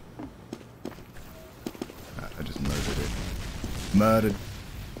blokes. I just murdered it. Murdered.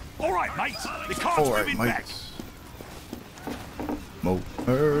 All right, mate. The car's All right, moving back. mates. Mo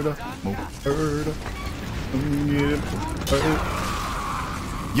murder, mo murder.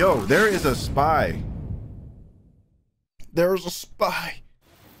 Yo, there is a spy. There's a spy.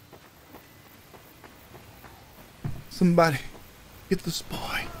 Somebody get the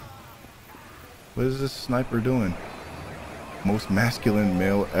spy. What is this sniper doing? Most masculine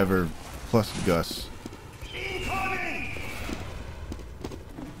male ever plus Gus. Incoming!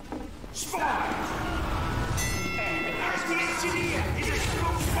 Spy! There's an engineer! He's a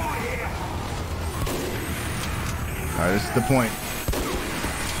strong spy here! Alright, this is the point.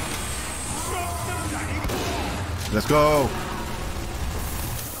 Let's go.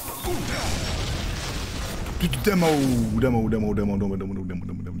 Demo.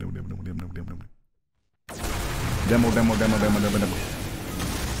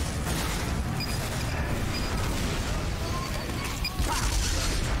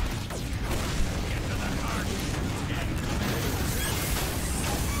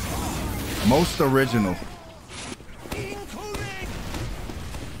 Most original.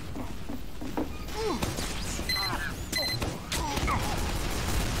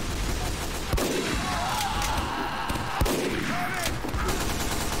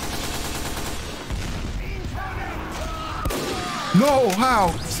 No,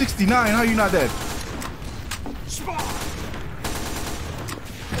 how? 69, how you not dead? Spy!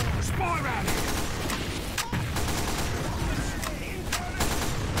 Spy around here!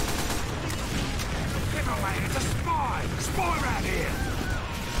 Come on, mate, it's a spy! Spy around here!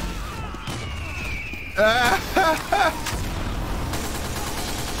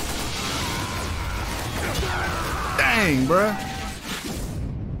 Dang, bruh.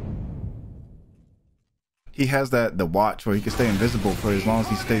 He has the watch where he can stay invisible for as long as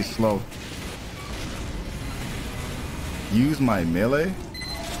he stays slow. Use my melee?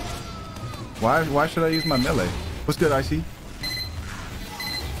 Why should I use my melee? What's good, IC?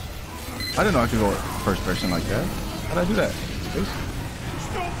 I didn't know I could go first person like that. How'd I do that?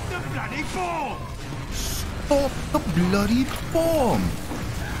 Stop the bloody bomb! Stop the bloody bomb!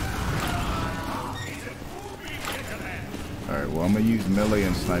 Alright, well I'm gonna use melee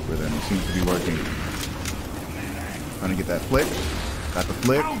and sniper then. It seems to be working. Trying to get that flick. Got the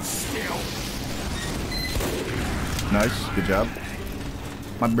flick. Nice, good job.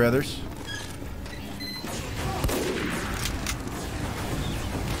 My brothers.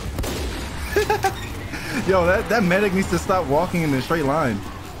 Yo, that medic needs to stop walking in a straight line.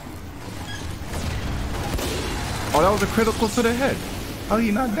 Oh, that was a critical to the head. How he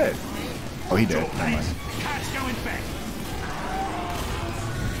not dead? Oh, he dead. Never mind. Cat's going back.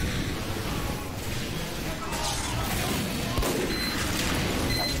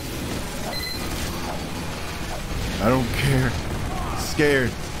 I don't care.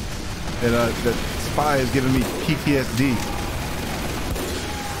 Scared. And the spy is giving me PTSD.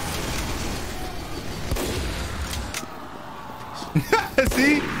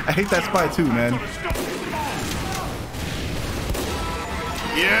 See? I hate that spy too, man.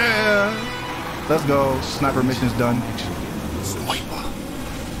 Yeah. Let's go. Sniper mission's done. Sniper.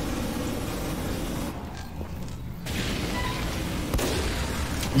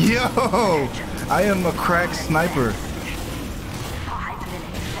 Yo, I am a crack sniper. 5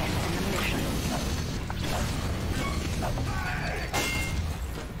 minutes left in the mission.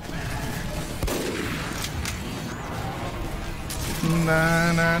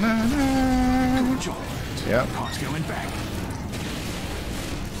 Na, na, na, na. Yep. Car's going back.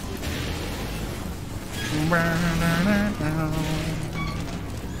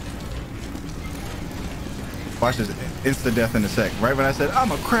 Watch this insta death in a sec. Right when I said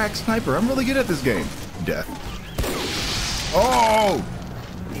I'm a crack sniper, I'm really good at this game. Death. Oh!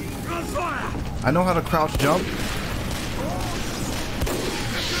 I know how to crouch jump.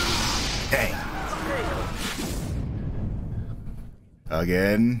 Dang.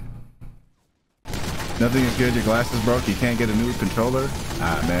 Again. Nothing is good. Your glass is broke. You can't get a new controller.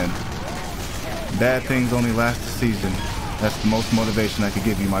 Ah, man. Bad things only last a season. That's the most motivation I could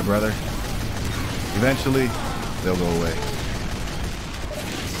give you, my brother. Eventually, they'll go away.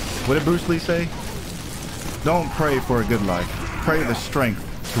 What did Bruce Lee say? Don't pray for a good life. Pray the strength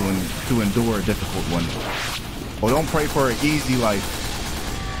to endure a difficult one. Or don't pray for an easy life.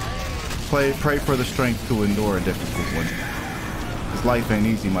 Pray for the strength to endure a difficult one. This life ain't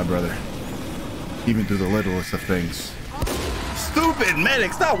easy, my brother. Even through the littlest of things. Stupid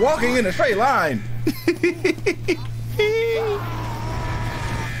medic, stop walking in a straight line.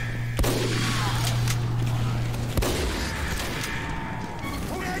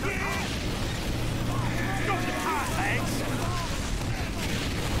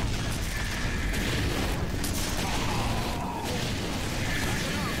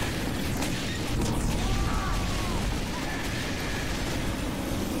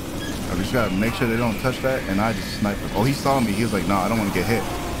 I just gotta make sure they don't touch that, and I just snipe him. Oh, he saw me. He was like, "Nah, I don't want to get hit."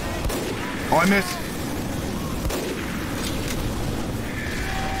 Oh, I missed.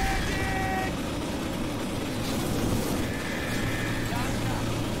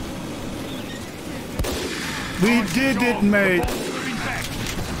 We did it, mate.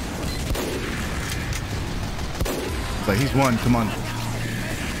 It's like he's won. Come on.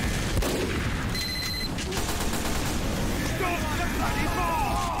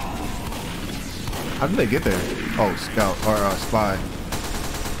 How did they get there? Oh, scout or spy.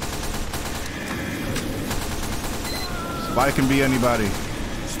 Spy can be anybody.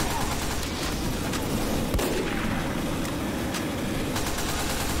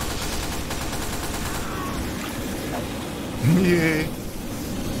 Yeah.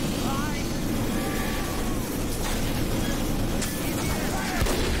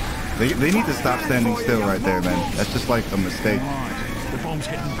 They need to stop standing still right there, man. That's just like a mistake.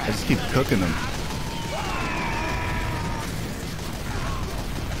 I just keep cooking them.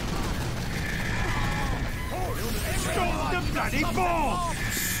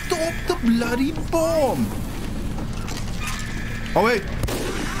 Stop the bloody bomb! Oh wait!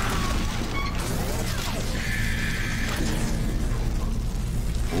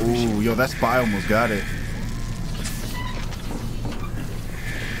 Ooh, yo, that spy almost got it.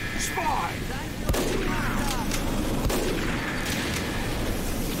 Spy!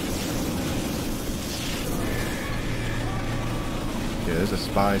 Yeah, there's a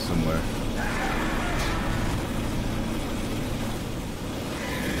spy somewhere.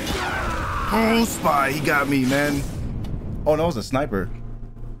 Oh, spy, he got me, man. Oh, no, it was a sniper.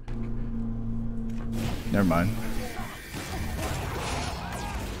 Never mind.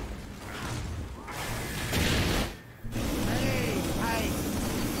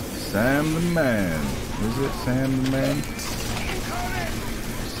 Sam the Man. Is it Sam the Man?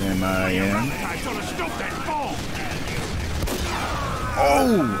 Sam I am.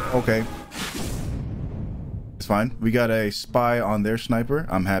 Oh, okay. It's fine. We got a spy on their sniper.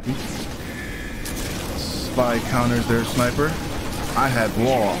 I'm happy. Spy counters their sniper. I have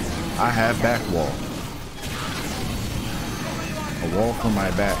wall. I have back wall. A wall for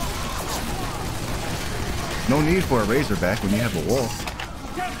my back. No need for a razorback when you have a wall.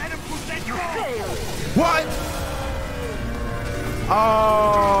 What?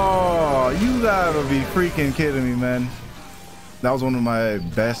 Oh, you gotta be freaking kidding me, man. That was one of my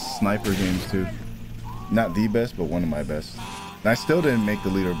best sniper games too. Not the best, but one of my best. And I still didn't make the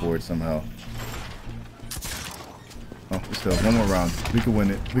leaderboard somehow. Oh, still one more round. We can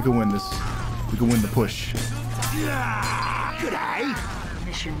win it. We can win this. We can win the push. Good day.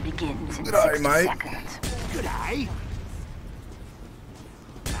 Mission begins in Good eye, 60 mate. seconds. Good day.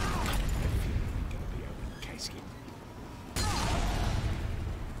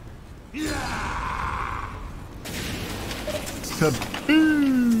 Kaboom!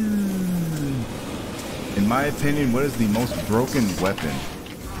 In my opinion, what is the most broken weapon?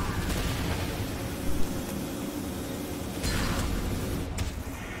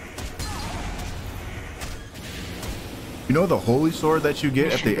 You know the holy sword that you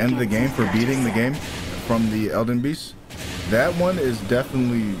get at the end of the game for beating the game from the Elden Beast? That one is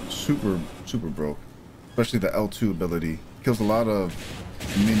definitely super broke. Especially the L2 ability. kills a lot of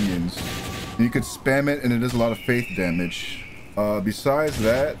minions. You could spam it and it does a lot of faith damage. Besides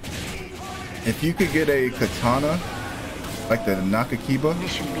that, if you could get a katana, like the Nakakiba,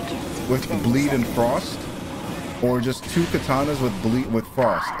 with bleed and frost, or just 2 katanas with bleed with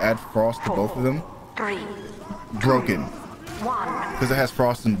frost, add frost to both of them. 3, Broken. Because it has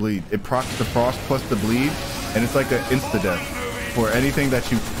frost and bleed. It procs the frost plus the bleed, and it's like an insta-death for anything that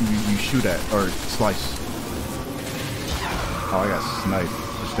you shoot at or slice. Oh, I got sniped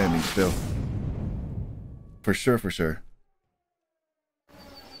for standing still. For sure, for sure.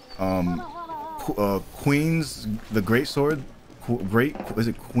 Queen's the Great Sword, is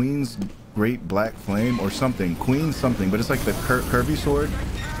it Queen's Great Black Flame or something? Queen something, but it's like the curvy sword.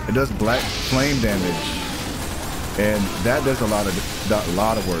 It does black flame damage, and that does a lot of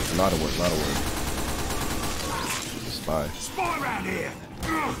work. Spy. Spy around here.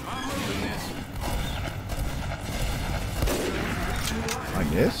 I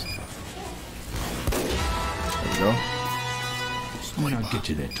missed. There we go. I mean, I'll get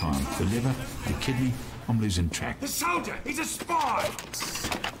you that time. The liver, the kidney, I'm losing track. The soldier, he's a spy.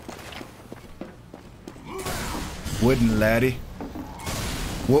 Wooden laddie.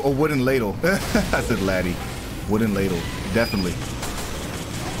 A wooden ladle. I said laddie. Wooden ladle. Definitely.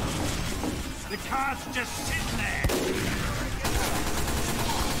 The car's just sitting there.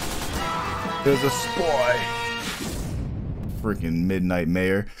 There's a spy. Freaking Midnight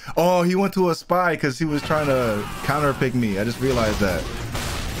Mayor. Oh, he went to a spy because he was trying to counterpick me. I just realized that.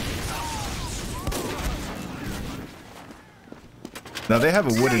 Now they have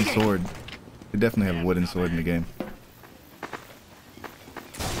a wooden sword. They definitely have a wooden sword in the game.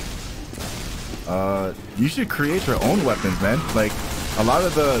 You should create your own weapons, man. Like a lot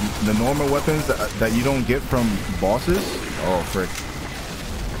of the normal weapons that you don't get from bosses. Oh, frick.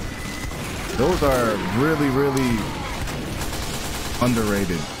 Those are really, really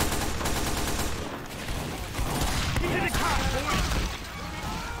underrated.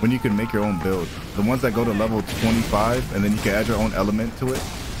 When you can make your own build. The ones that go to level 25 and then you can add your own element to it.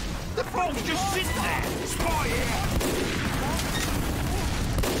 The frog's just sitting there. Spy here.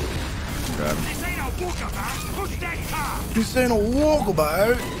 Grab him. This ain't a walkabout. Push that car. This ain't a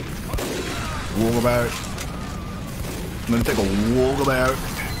walkabout. Walkabout. I'm gonna take a walkabout.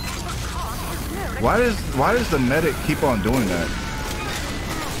 Why does the medic keep on doing that?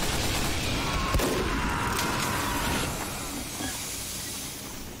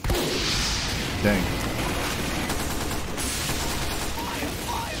 Dang.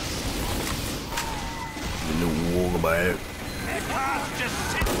 A little walkabout. The car's just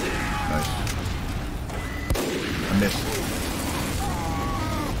sitting there. Nice. I missed.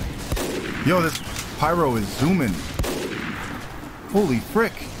 Yo, this pyro is zooming. Holy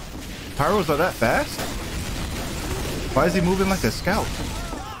frick. Pyros are that fast? Why is he moving like a scout?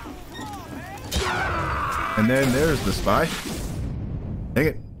 And then there's the spy. Dang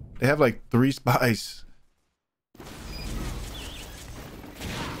it. They have like 3 spies.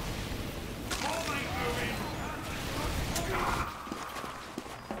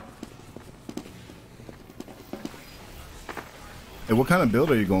 Hey, what kind of build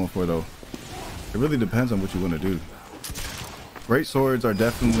are you going for though? It really depends on what you want to do. Great swords are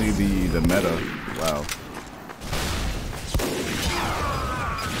definitely the meta. Wow.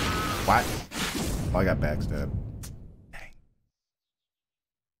 What? Oh, I got backstabbed. Dang.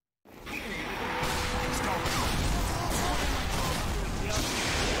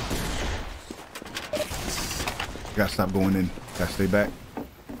 Gotta stop going in. Gotta stay back.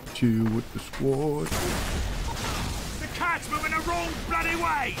 Chill with the squad. The cat's moving the wrong bloody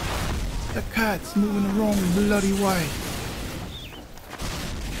way. The cat's moving the wrong bloody way.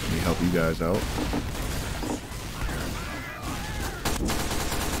 Let me help you guys out.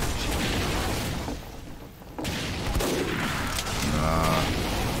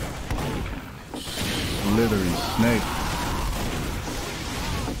 Slithery snake.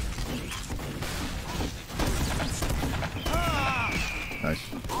 Nice.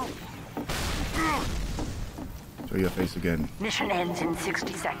 Show your face again. Mission ends in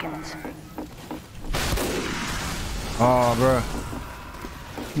 60 seconds. Oh, bruh.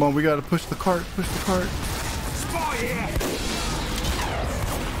 Come on, we gotta push the cart. Push the cart. Spy here.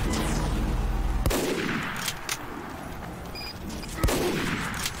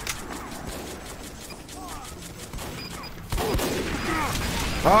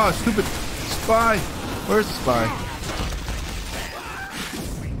 Ah, stupid spy. Where's the spy?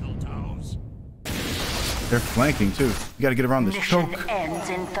 They're flanking too. You gotta get around this Mission choke. ends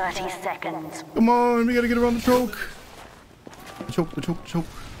in 30 seconds. Come on, we gotta get around the choke. The choke, the choke, the choke.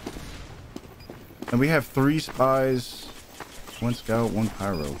 And we have 3 spies 1 scout, 1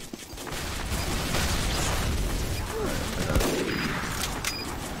 pyro.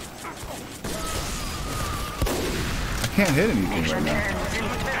 I can't hit anything right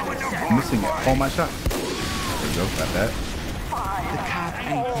now. I'm missing all my shots. There we go, got that. The cab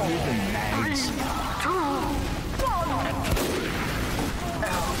ain't moving, lads.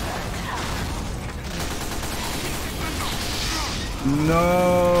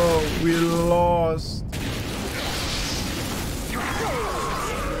 No, we lost.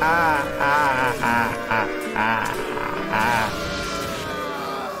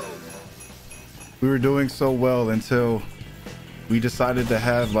 We were doing so well until we decided to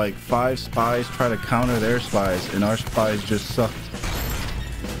have like 5 spies try to counter their spies, and our spies just sucked.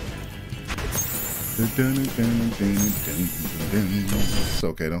 It's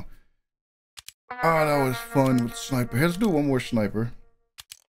okay though. Oh, that was fun with sniper. Let's do one more sniper.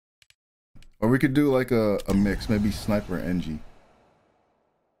 Or we could do like a mix, maybe sniper and NG.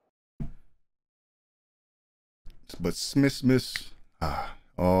 But Smith.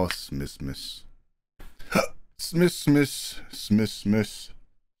 Oh, Smith. The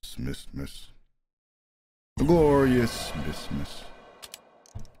glorious Smith.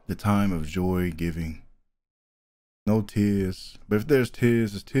 The time of joy giving. No tears. But if there's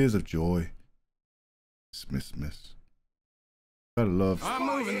tears, it's tears of joy. Smith. I love. I'm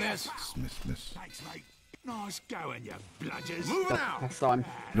moving this. Smith. Thanks, mate. Nice going, you bludgers. Moving out. Next time.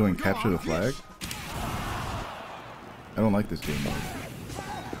 Doing capture the flag? I don't like this game mode.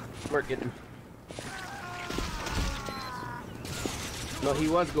 We're getting him. No, he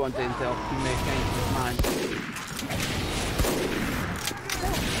was going to Intel. He may have changed his mind.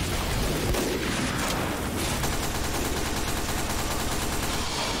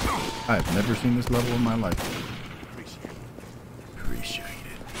 I've never seen this level in my life. Appreciate it.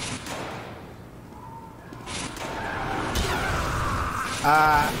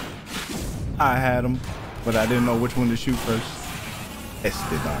 I had him, but I didn't know which one to shoot first.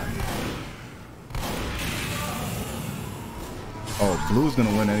 Esteban. Oh, blue's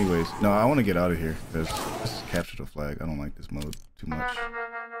gonna win anyways. No, I want to get out of here because this is capture the flag. I don't like this mode too much.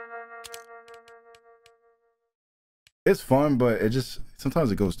 It's fun, but it just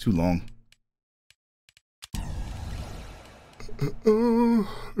sometimes it goes too long.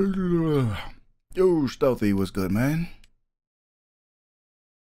 Yo, Stealthy was good, man.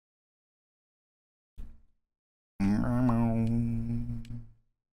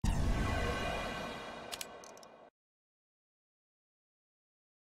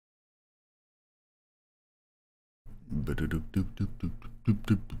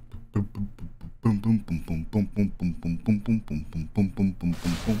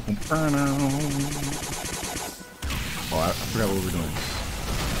 Oh, I forgot what we're doing.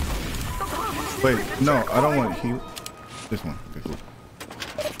 Wait, no, I don't want to heal. This one. Okay, cool.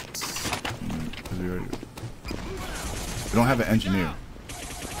 We don't have an engineer.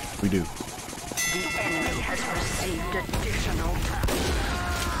 We do. The enemy has received additional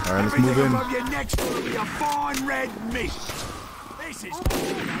tasks. All right, let's move in. Your neck's gonna be a fine red mist. This is a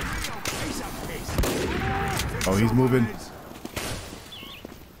piece of piss. Oh, he's moving.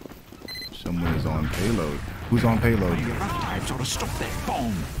 Someone is on payload. Who's on payload? Your rough types ought to stop that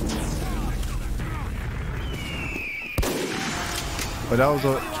bomb. But that was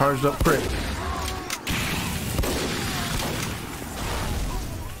a charged up crit.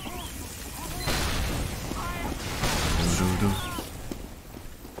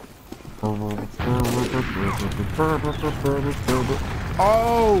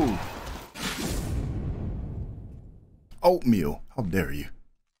 Oh! Oatmeal. How dare you?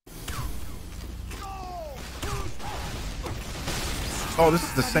 Oh, this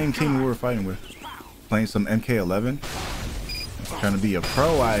is the same team we were fighting with. Playing some MK11. Trying to be a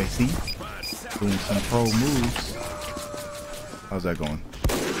pro, I see. Doing some pro moves. How's that going?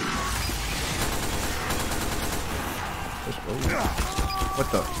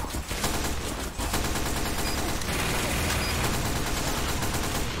 What the?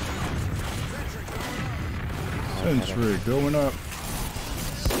 Sentry going up.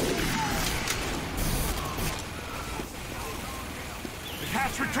 The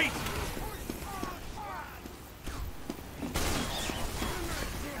cat's retreat.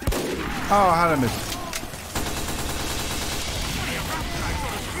 Oh, how did I miss?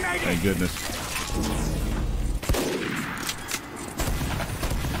 Thank goodness.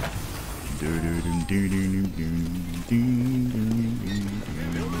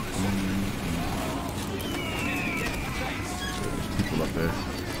 People up there.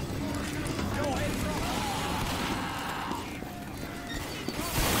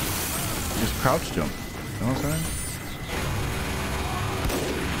 Just crouch jump. You know what I'm saying?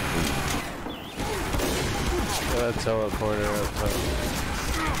 a teleporter up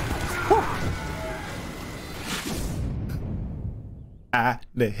top.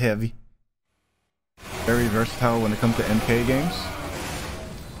 The heavy. Very versatile when it comes to MK games.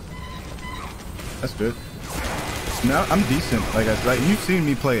 That's good. Now I'm decent. Like you've seen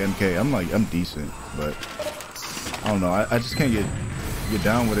me play MK. I'm decent, but I don't know. I just can't get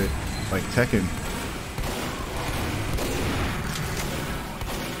down with it like Tekken.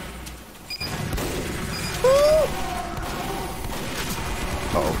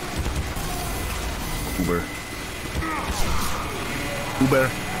 Uh-oh. Uber.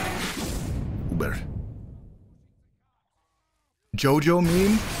 JoJo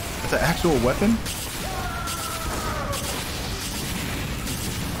meme? That's an actual weapon?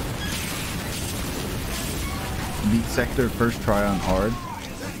 Beat Sector first try on hard.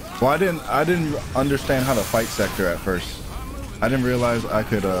 Well, I didn't understand how to fight Sector at first. I didn't realize I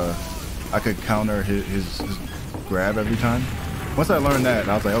could counter his grab every time. Once I learned that,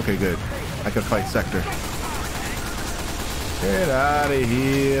 I was like, okay, good. I could fight Sector. Get out of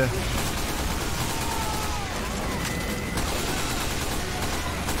here.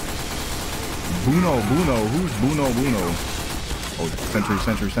 Buno. Who's Buno? Oh,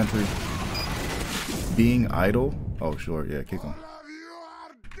 Sentry. Being idle? Oh, sure. Yeah, kick him.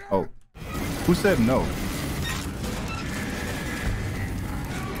 Oh. Who said no?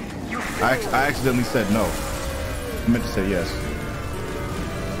 I accidentally said no. I meant to say yes.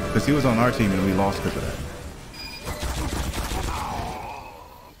 Because he was on our team and we lost because of that.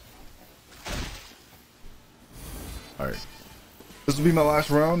 Alright. This will be my last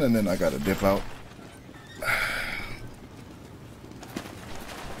round and then I gotta dip out.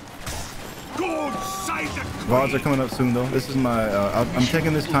 VODs are coming up soon though. This is my I'm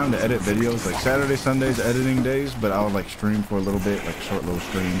taking this time to edit videos, like Saturday, Sundays, editing days, but I'll like stream for a little bit, like short little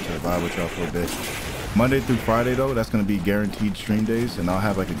stream to vibe with y'all for a bit. Monday through Friday though, that's gonna be guaranteed stream days, and I'll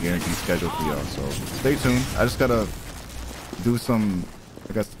have like a guaranteed schedule for y'all. So stay tuned. I just gotta do some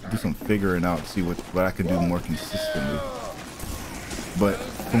figuring out, see what I can do more consistently. But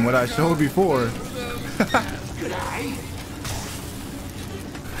from what I showed before,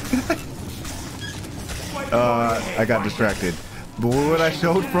 I got distracted. But what I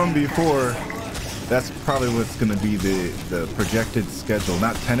showed from before, that's probably what's gonna be the projected schedule.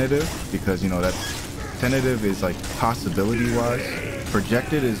 Not tentative, because you know that's tentative is like possibility wise.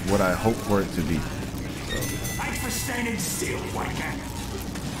 Projected is what I hope for it to be. So. Thanks for standing still, wanker.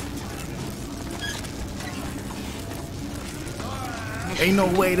 Ain't no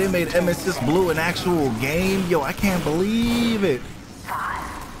way they made MSS Blue an actual game. Yo, I can't believe it.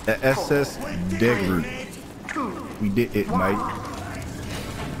 The SS Dead Group. We did it, mate.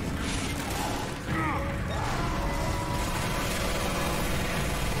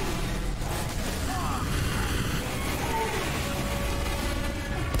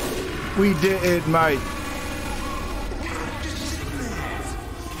 We did it, mate.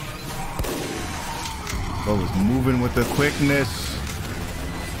 I was moving with the quickness.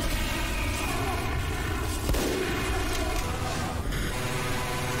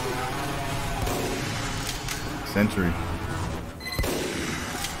 Sentry.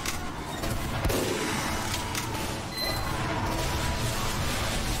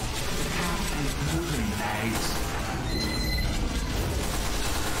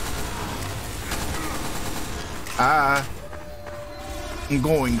 I'm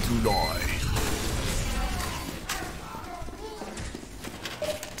going to die.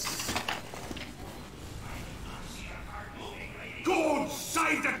 God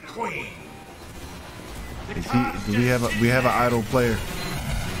save the Queen. We have an idle player.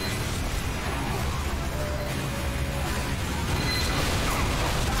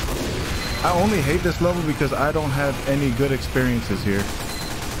 I only hate this level because I don't have any good experiences here.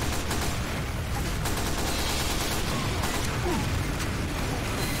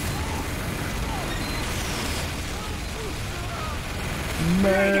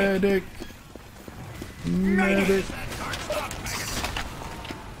 Medic.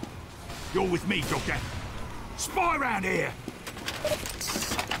 You're with me, Joker. Spy around here.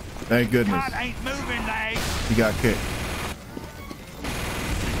 Thank goodness. Blood ain't moving, lads. He got kicked.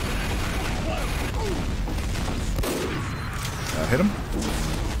 Hit him.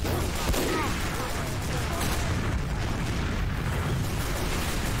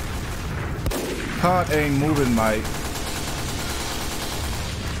 Card ain't moving, mate.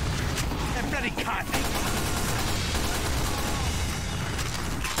 That bloody cunt.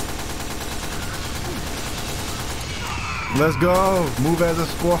 Let's go. Move as a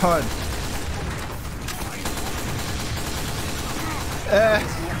squad.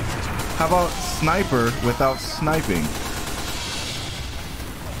 How about sniper without sniping?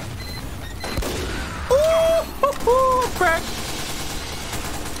 Ooh, crack.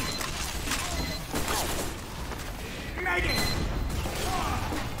 Medic!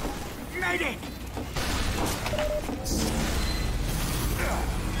 Medic!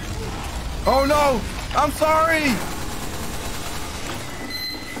 Oh no! I'm sorry!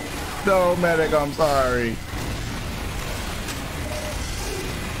 No, medic, I'm sorry.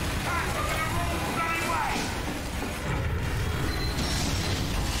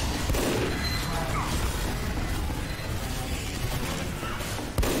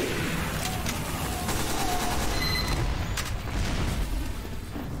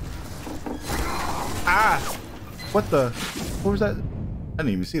 Ah! What the? What was that? I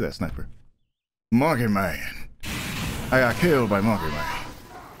didn't even see that sniper. Monkey Man. I got killed by Monkey Man.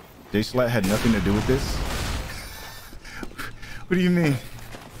 J-Slat had nothing to do with this? What do you mean?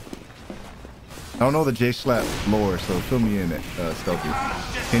 I don't know the J-Slat lore, so fill me in, Stealthy.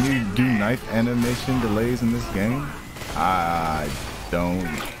 Can you do knife animation delays in this game? I don't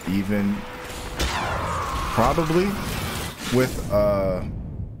even... Probably with,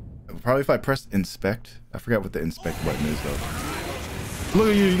 probably if I press inspect. I forgot what the inspect button is though. Look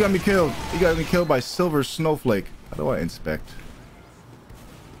at you, you got me killed. You got me killed by Silver Snowflake. How do I inspect?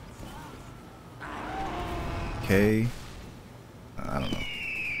 Okay. I don't know.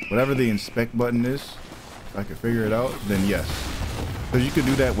 Whatever the inspect button is, if I can figure it out, then yes. Because you could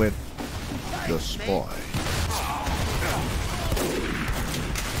do that with the spy.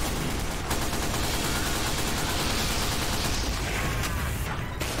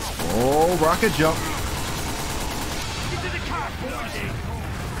 Oh, rocket jump.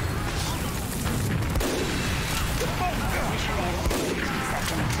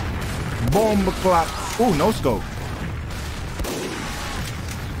 Bomb clap. Ooh, no scope.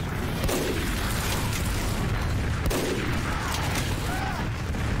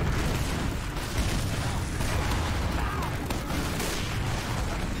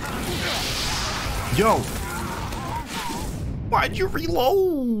 Yo. Why'd you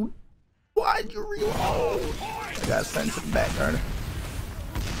reload? Why'd you reload? I got sent to the back, Garner.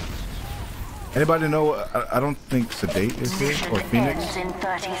 Anybody know? I don't think Sedate is here, or Phoenix. In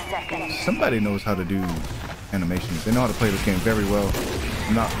 30 seconds. Somebody knows how to do animations. They know how to play this game very well.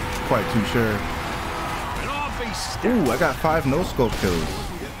 I'm not quite too sure. Ooh, I got 5 no-scope kills.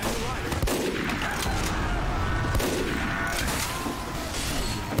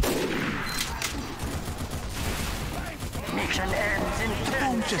 Mission ends in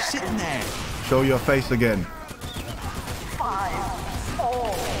 10 Just sitting there. Show your face again. 5,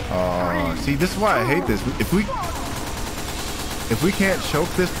 4, See, this is why I hate this. If we can't choke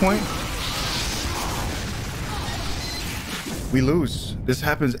this point, we lose. This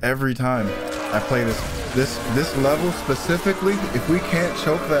happens every time I play this level specifically. If we can't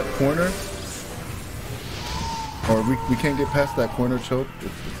choke that corner, or we can't get past that corner choke,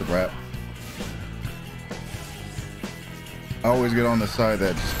 it's a wrap. I always get on the side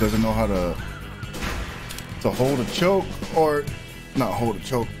that just doesn't know how to hold a choke, or not hold a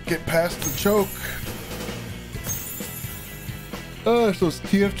choke, get past the choke. So it's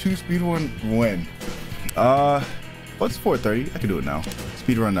TF2 speedrun when? What's 4:30? I can do it now.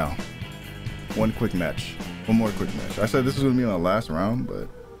 Speedrun now. One quick match. One more quick match. I said this was gonna be my last round, but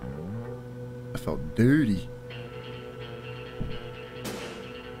I felt dirty.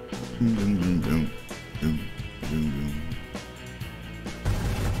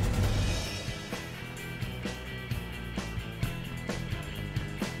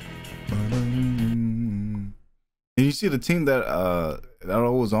 And you see the team that I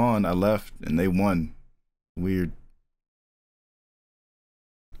was on, I left and they won. Weird.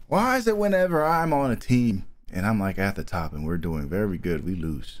 Why is it whenever I'm on a team and I'm like at the top and we're doing very good, we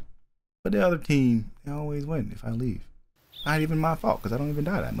lose? But the other team, they always win if I leave. Not even my fault because I don't even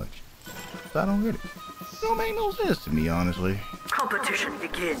die that much. So I don't get it. It don't make no sense to me, honestly. competition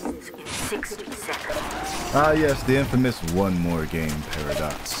begins in 60 seconds. Ah, yes, the infamous one more game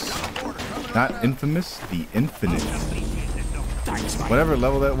paradox. Not infamous, the infinite. Whatever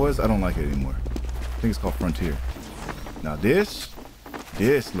level that was, I don't like it anymore. I think it's called Frontier. Now this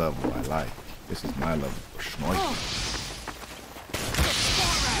level I like. This is my level for sniping.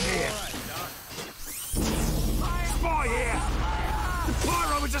 Spy here! The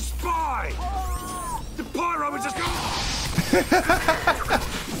pyro was a spy! The pyro was a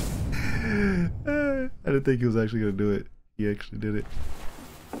I didn't think he was actually gonna do it. He actually did it.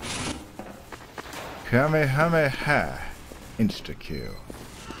 Kamehameha. Insta kill.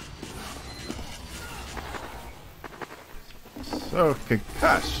 So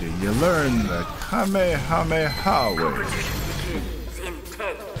Kakashi, you learn the Kamehameha way. Competition begins in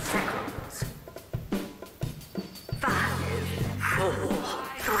 10 seconds. 5, 4,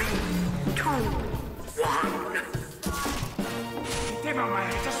 3, 2, 1. Demo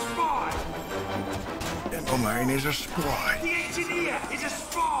Man is a spy! Demo Man is a spy. The engineer is a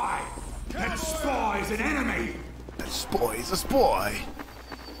spy! That spy is an enemy! That spy is a spy.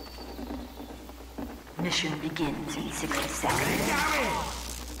 Mission begins in 60 seconds.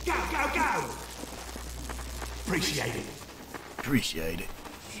 Go! Go! Appreciate it. Appreciate it.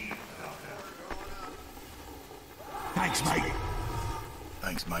 Thanks, mate.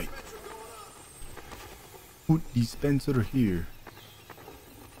 Thanks, mate. Food dispenser here.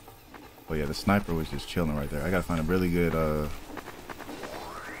 Oh yeah, the sniper was just chilling right there. I gotta find a really good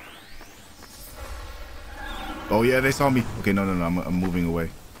Oh yeah, they saw me. Okay, no, I'm moving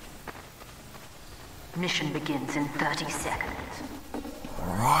away. Mission begins in 30 seconds.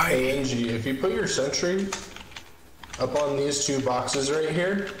 Alright. Hey Angie, if you put your sentry up on these two boxes right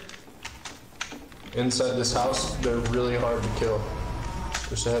here, inside this house, they're really hard to kill.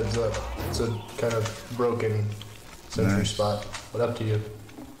 Just a heads up. It's a kind of broken sentry spot, but up to you.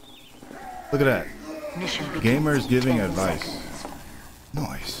 Look at that. Mission begins Gamers in giving 10 advice. seconds.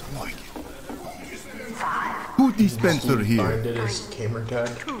 Nice, I like it. 5, Food dispenser Find here. it as gamer tag.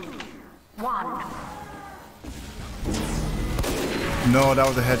 2, 1. No, that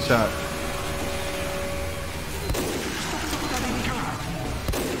was a headshot.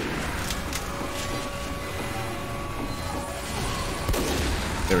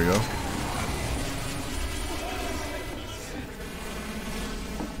 There we go.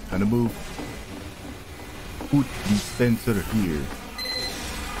 Time to move. Food dispenser here.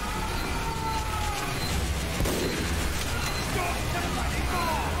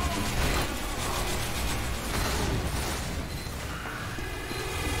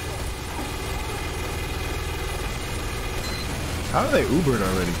 How are they Ubered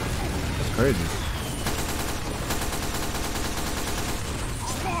already? That's crazy.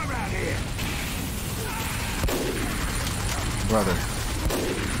 Spy around here! Brother.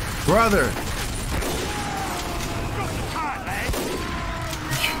 Brother! Drop the cart, lad!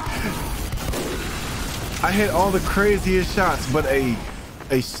 I hit all the craziest shots, but a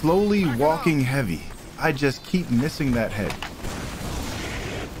slowly walking heavy. I just keep missing that head.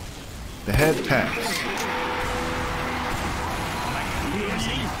 The head pass.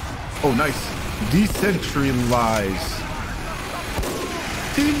 Oh, nice. Decentralize.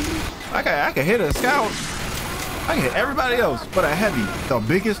 I can hit a scout. I can hit everybody else, but a heavy, the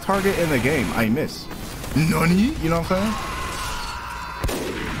biggest target in the game, I miss. Nani? You know what I'm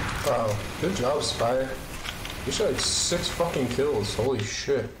saying? Wow, good job, Spy. You shot like 6 fucking kills. Holy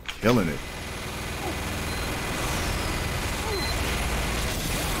shit. Killing it.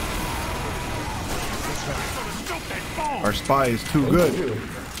 Stop that bomb! Our spy is too Thank good. you.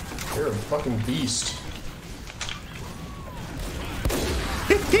 You're a fucking beast.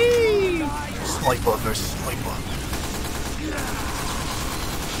 Sniper versus sniper.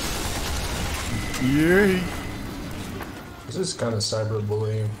 Yay. This is kind of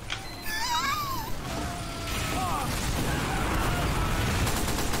cyberbullying.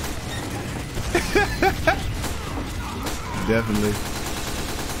 Definitely.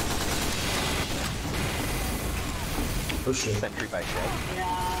 Oh shit. Sentry by Shed.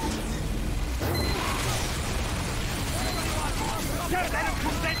 Don't let him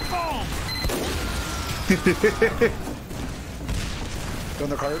put that bomb! On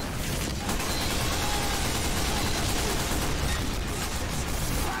the cart.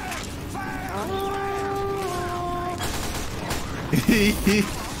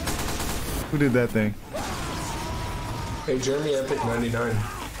 Who did that thing? Hey, Jeremy Epic 99.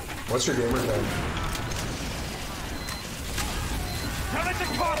 What's your gamer tag? Don't let the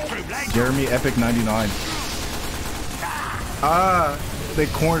cart through, lad! Jeremy Epic 99. Ah, they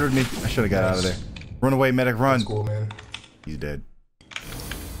cornered me. I should have got out of there. Run away, medic, run. That's cool, man. He's dead.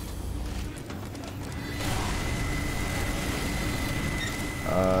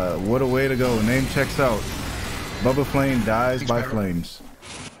 What a way to go. Name checks out. Bubba Flame dies by flames.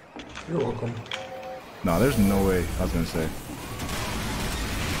 You're welcome. No, there's no way. I was gonna say.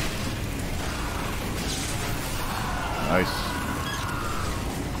 Nice.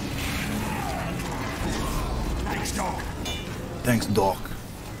 Thanks, Doc. Thanks, Doc.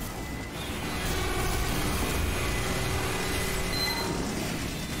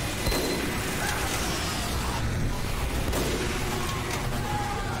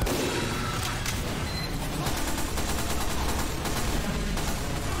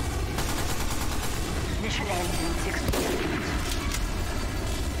 Mission ends in 60 seconds.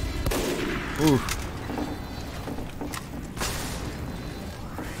 Ooh.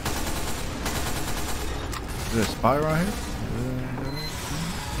 Is there a spy around here?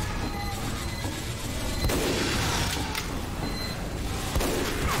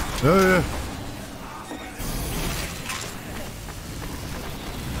 Oh yeah.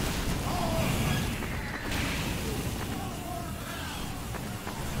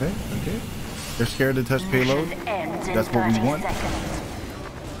 Okay. They're scared to touch payload. That's what we want.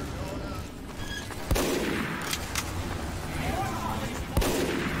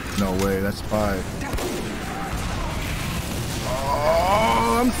 No way, that's 5.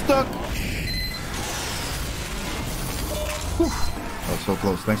 Oh, I'm stuck. Whew. Oh, so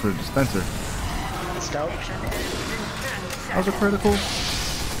close. Thanks for the dispenser. That was a critical.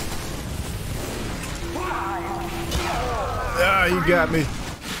 Ah, you got me.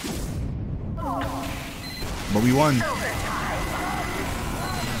 But we won.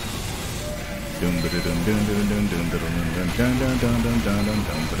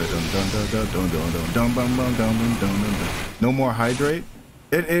 No more hydrate.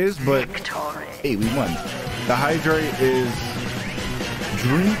 It is, but hey, we won. The hydrate is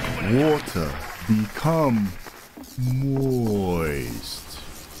drink water, become moist.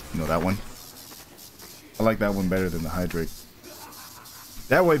 You know that one? I like that one better than the hydrate.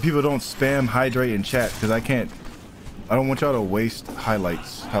 That way people don't spam hydrate in chat, because I don't want y'all to waste highlight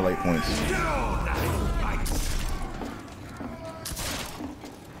points.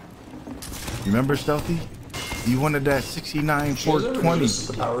 Remember, Stealthy? You wanted that 69 420.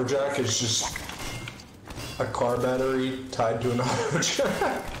 The power jack is just a car battery tied to an auto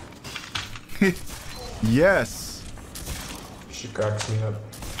jack. Yes. She cracks me up.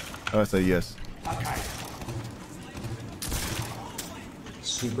 I say yes. Okay.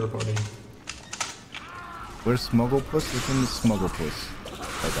 Super funny. Where's Smuggle Puss? What's in the Smuggle Puss?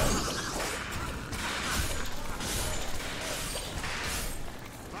 Okay.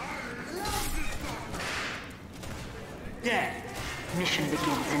 Yeah. Mission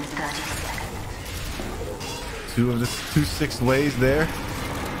begins in 30 seconds. 2 of the 6 ways there.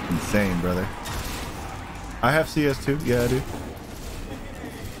 Insane, brother. I have CS2. Yeah, I do.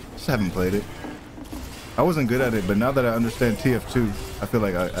 Just haven't played it. I wasn't good at it, but now that I understand TF2, I feel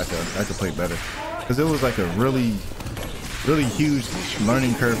like I could play better. Because it was like a really huge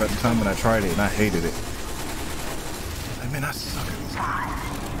learning curve at the time when I tried it, and I hated it. I mean, I suck at this. 5,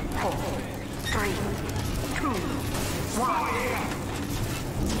 4, 3, 2, 1.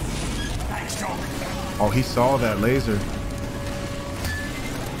 Oh, he saw that laser.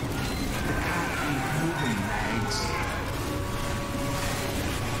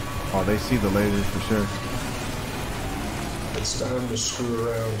 Oh, they see the laser for sure. It's time to screw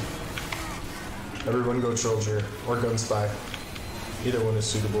around. Everyone go soldier or gun spy. Either one is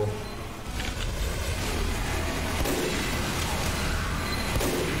suitable.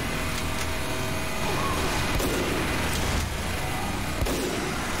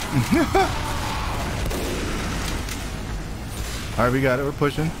 All right, we got it. We're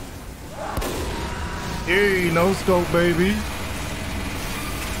pushing. Hey, no scope, baby.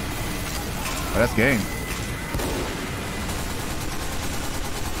 Oh, that's game.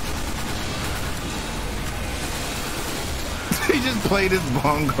 He just played his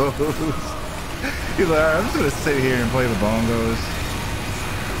bongos. He's like, alright, I'm just gonna sit here and play the bongos.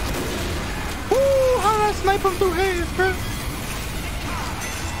 Woo! How did I snipe him through heads, bro?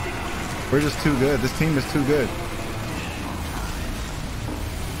 We're just too good. This team is too good.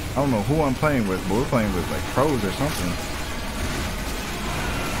 I don't know who I'm playing with, but we're playing with like pros or something.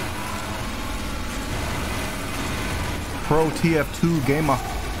 Pro TF2 gamer.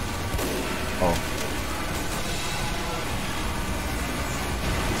 Oh.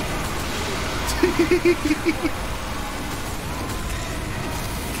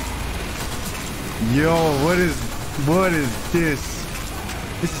 Yo, what is this?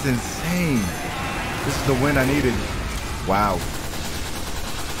 This is insane. This is the win I needed. Wow.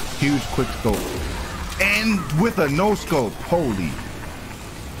 Huge quick scope. And with a no scope. Holy.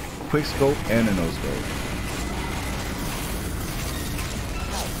 Quick scope and a no scope.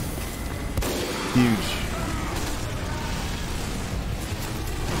 Huge.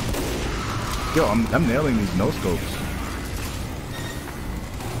 Yo, I'm nailing these no scopes.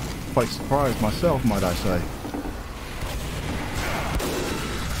 Quite surprised myself, might I say.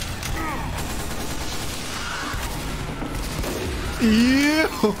 Ew.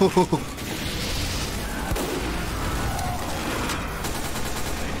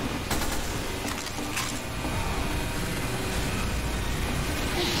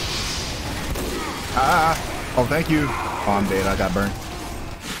 Ah. Oh, thank you. Oh, I'm dead. I got burnt.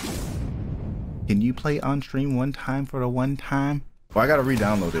 Can you play on stream one time for the one time? Well, I gotta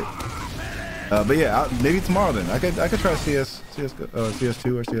re-download it. But yeah, maybe tomorrow then. I could try CS2 or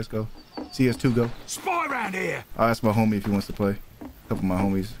CSGO. CS2 go. Spy around here. I'll ask my homie if he wants to play. A couple of my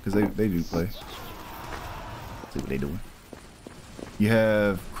homies, because they do play. See what they doing. You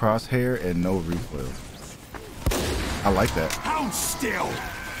have crosshair and no recoil. I like that. Hold still.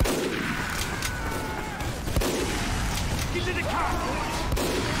 Get to the car.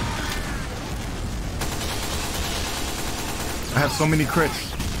 I have so many crits.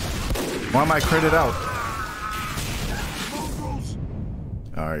 Why am I critted out?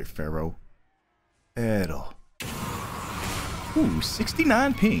 Alright, Pharaoh. Edo. Ooh,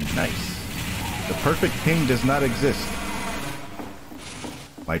 69 ping. Nice. The perfect ping does not exist.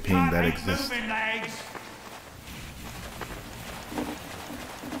 My ping that exists.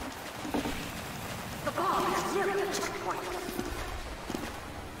 The bomb is near the checkpoint.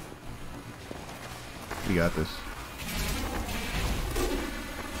 We got this.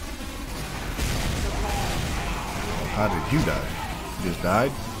 How did you die? You just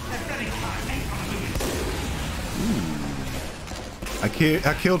died? Ooh. I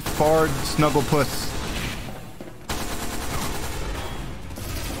killed Fard Snugglepuss.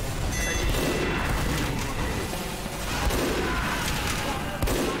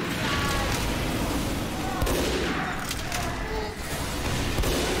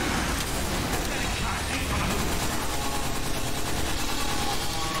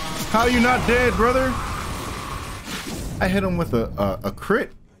 How are you not dead, brother? I hit him with a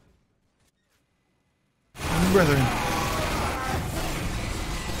crit. Brother.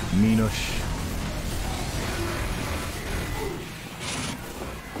 Meanosh.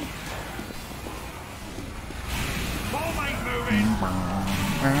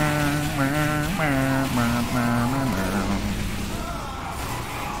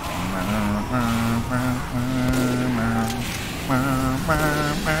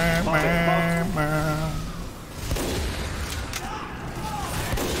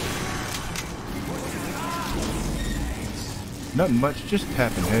 Nothing much, just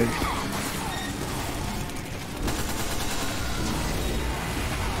tapping heads.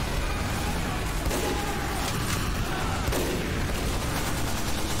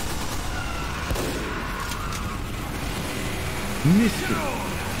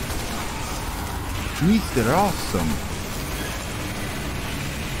 Mr. Awesome.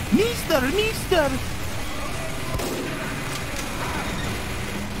 Mr.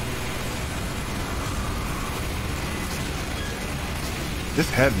 This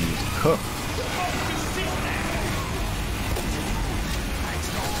heavy is cooked.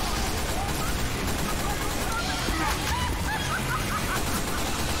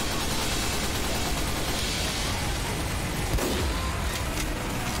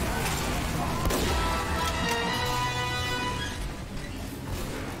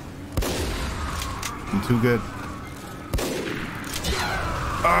 I'm too good.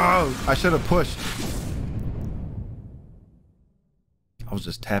 Oh, I should have pushed. I was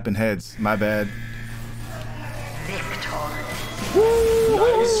just tapping heads. My bad.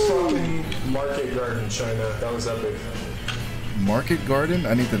 Nice fucking market garden, China. That was epic. Market garden?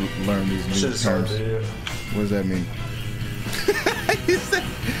 I need to learn these new terms. What does that mean?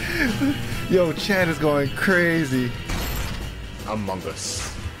 Yo, chat is going crazy. Among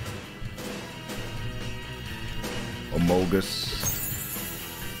Us. Amogus.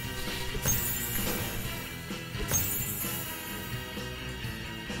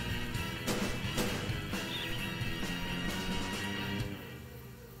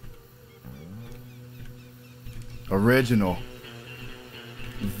 Original.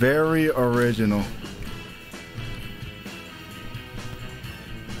 Very original.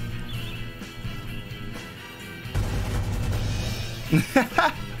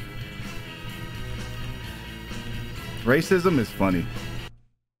 Racism is funny.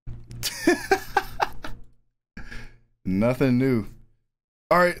 Nothing new.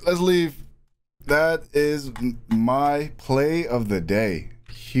 All right, let's leave. That is my play of the day.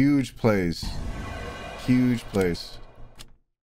 Huge plays. Huge plays.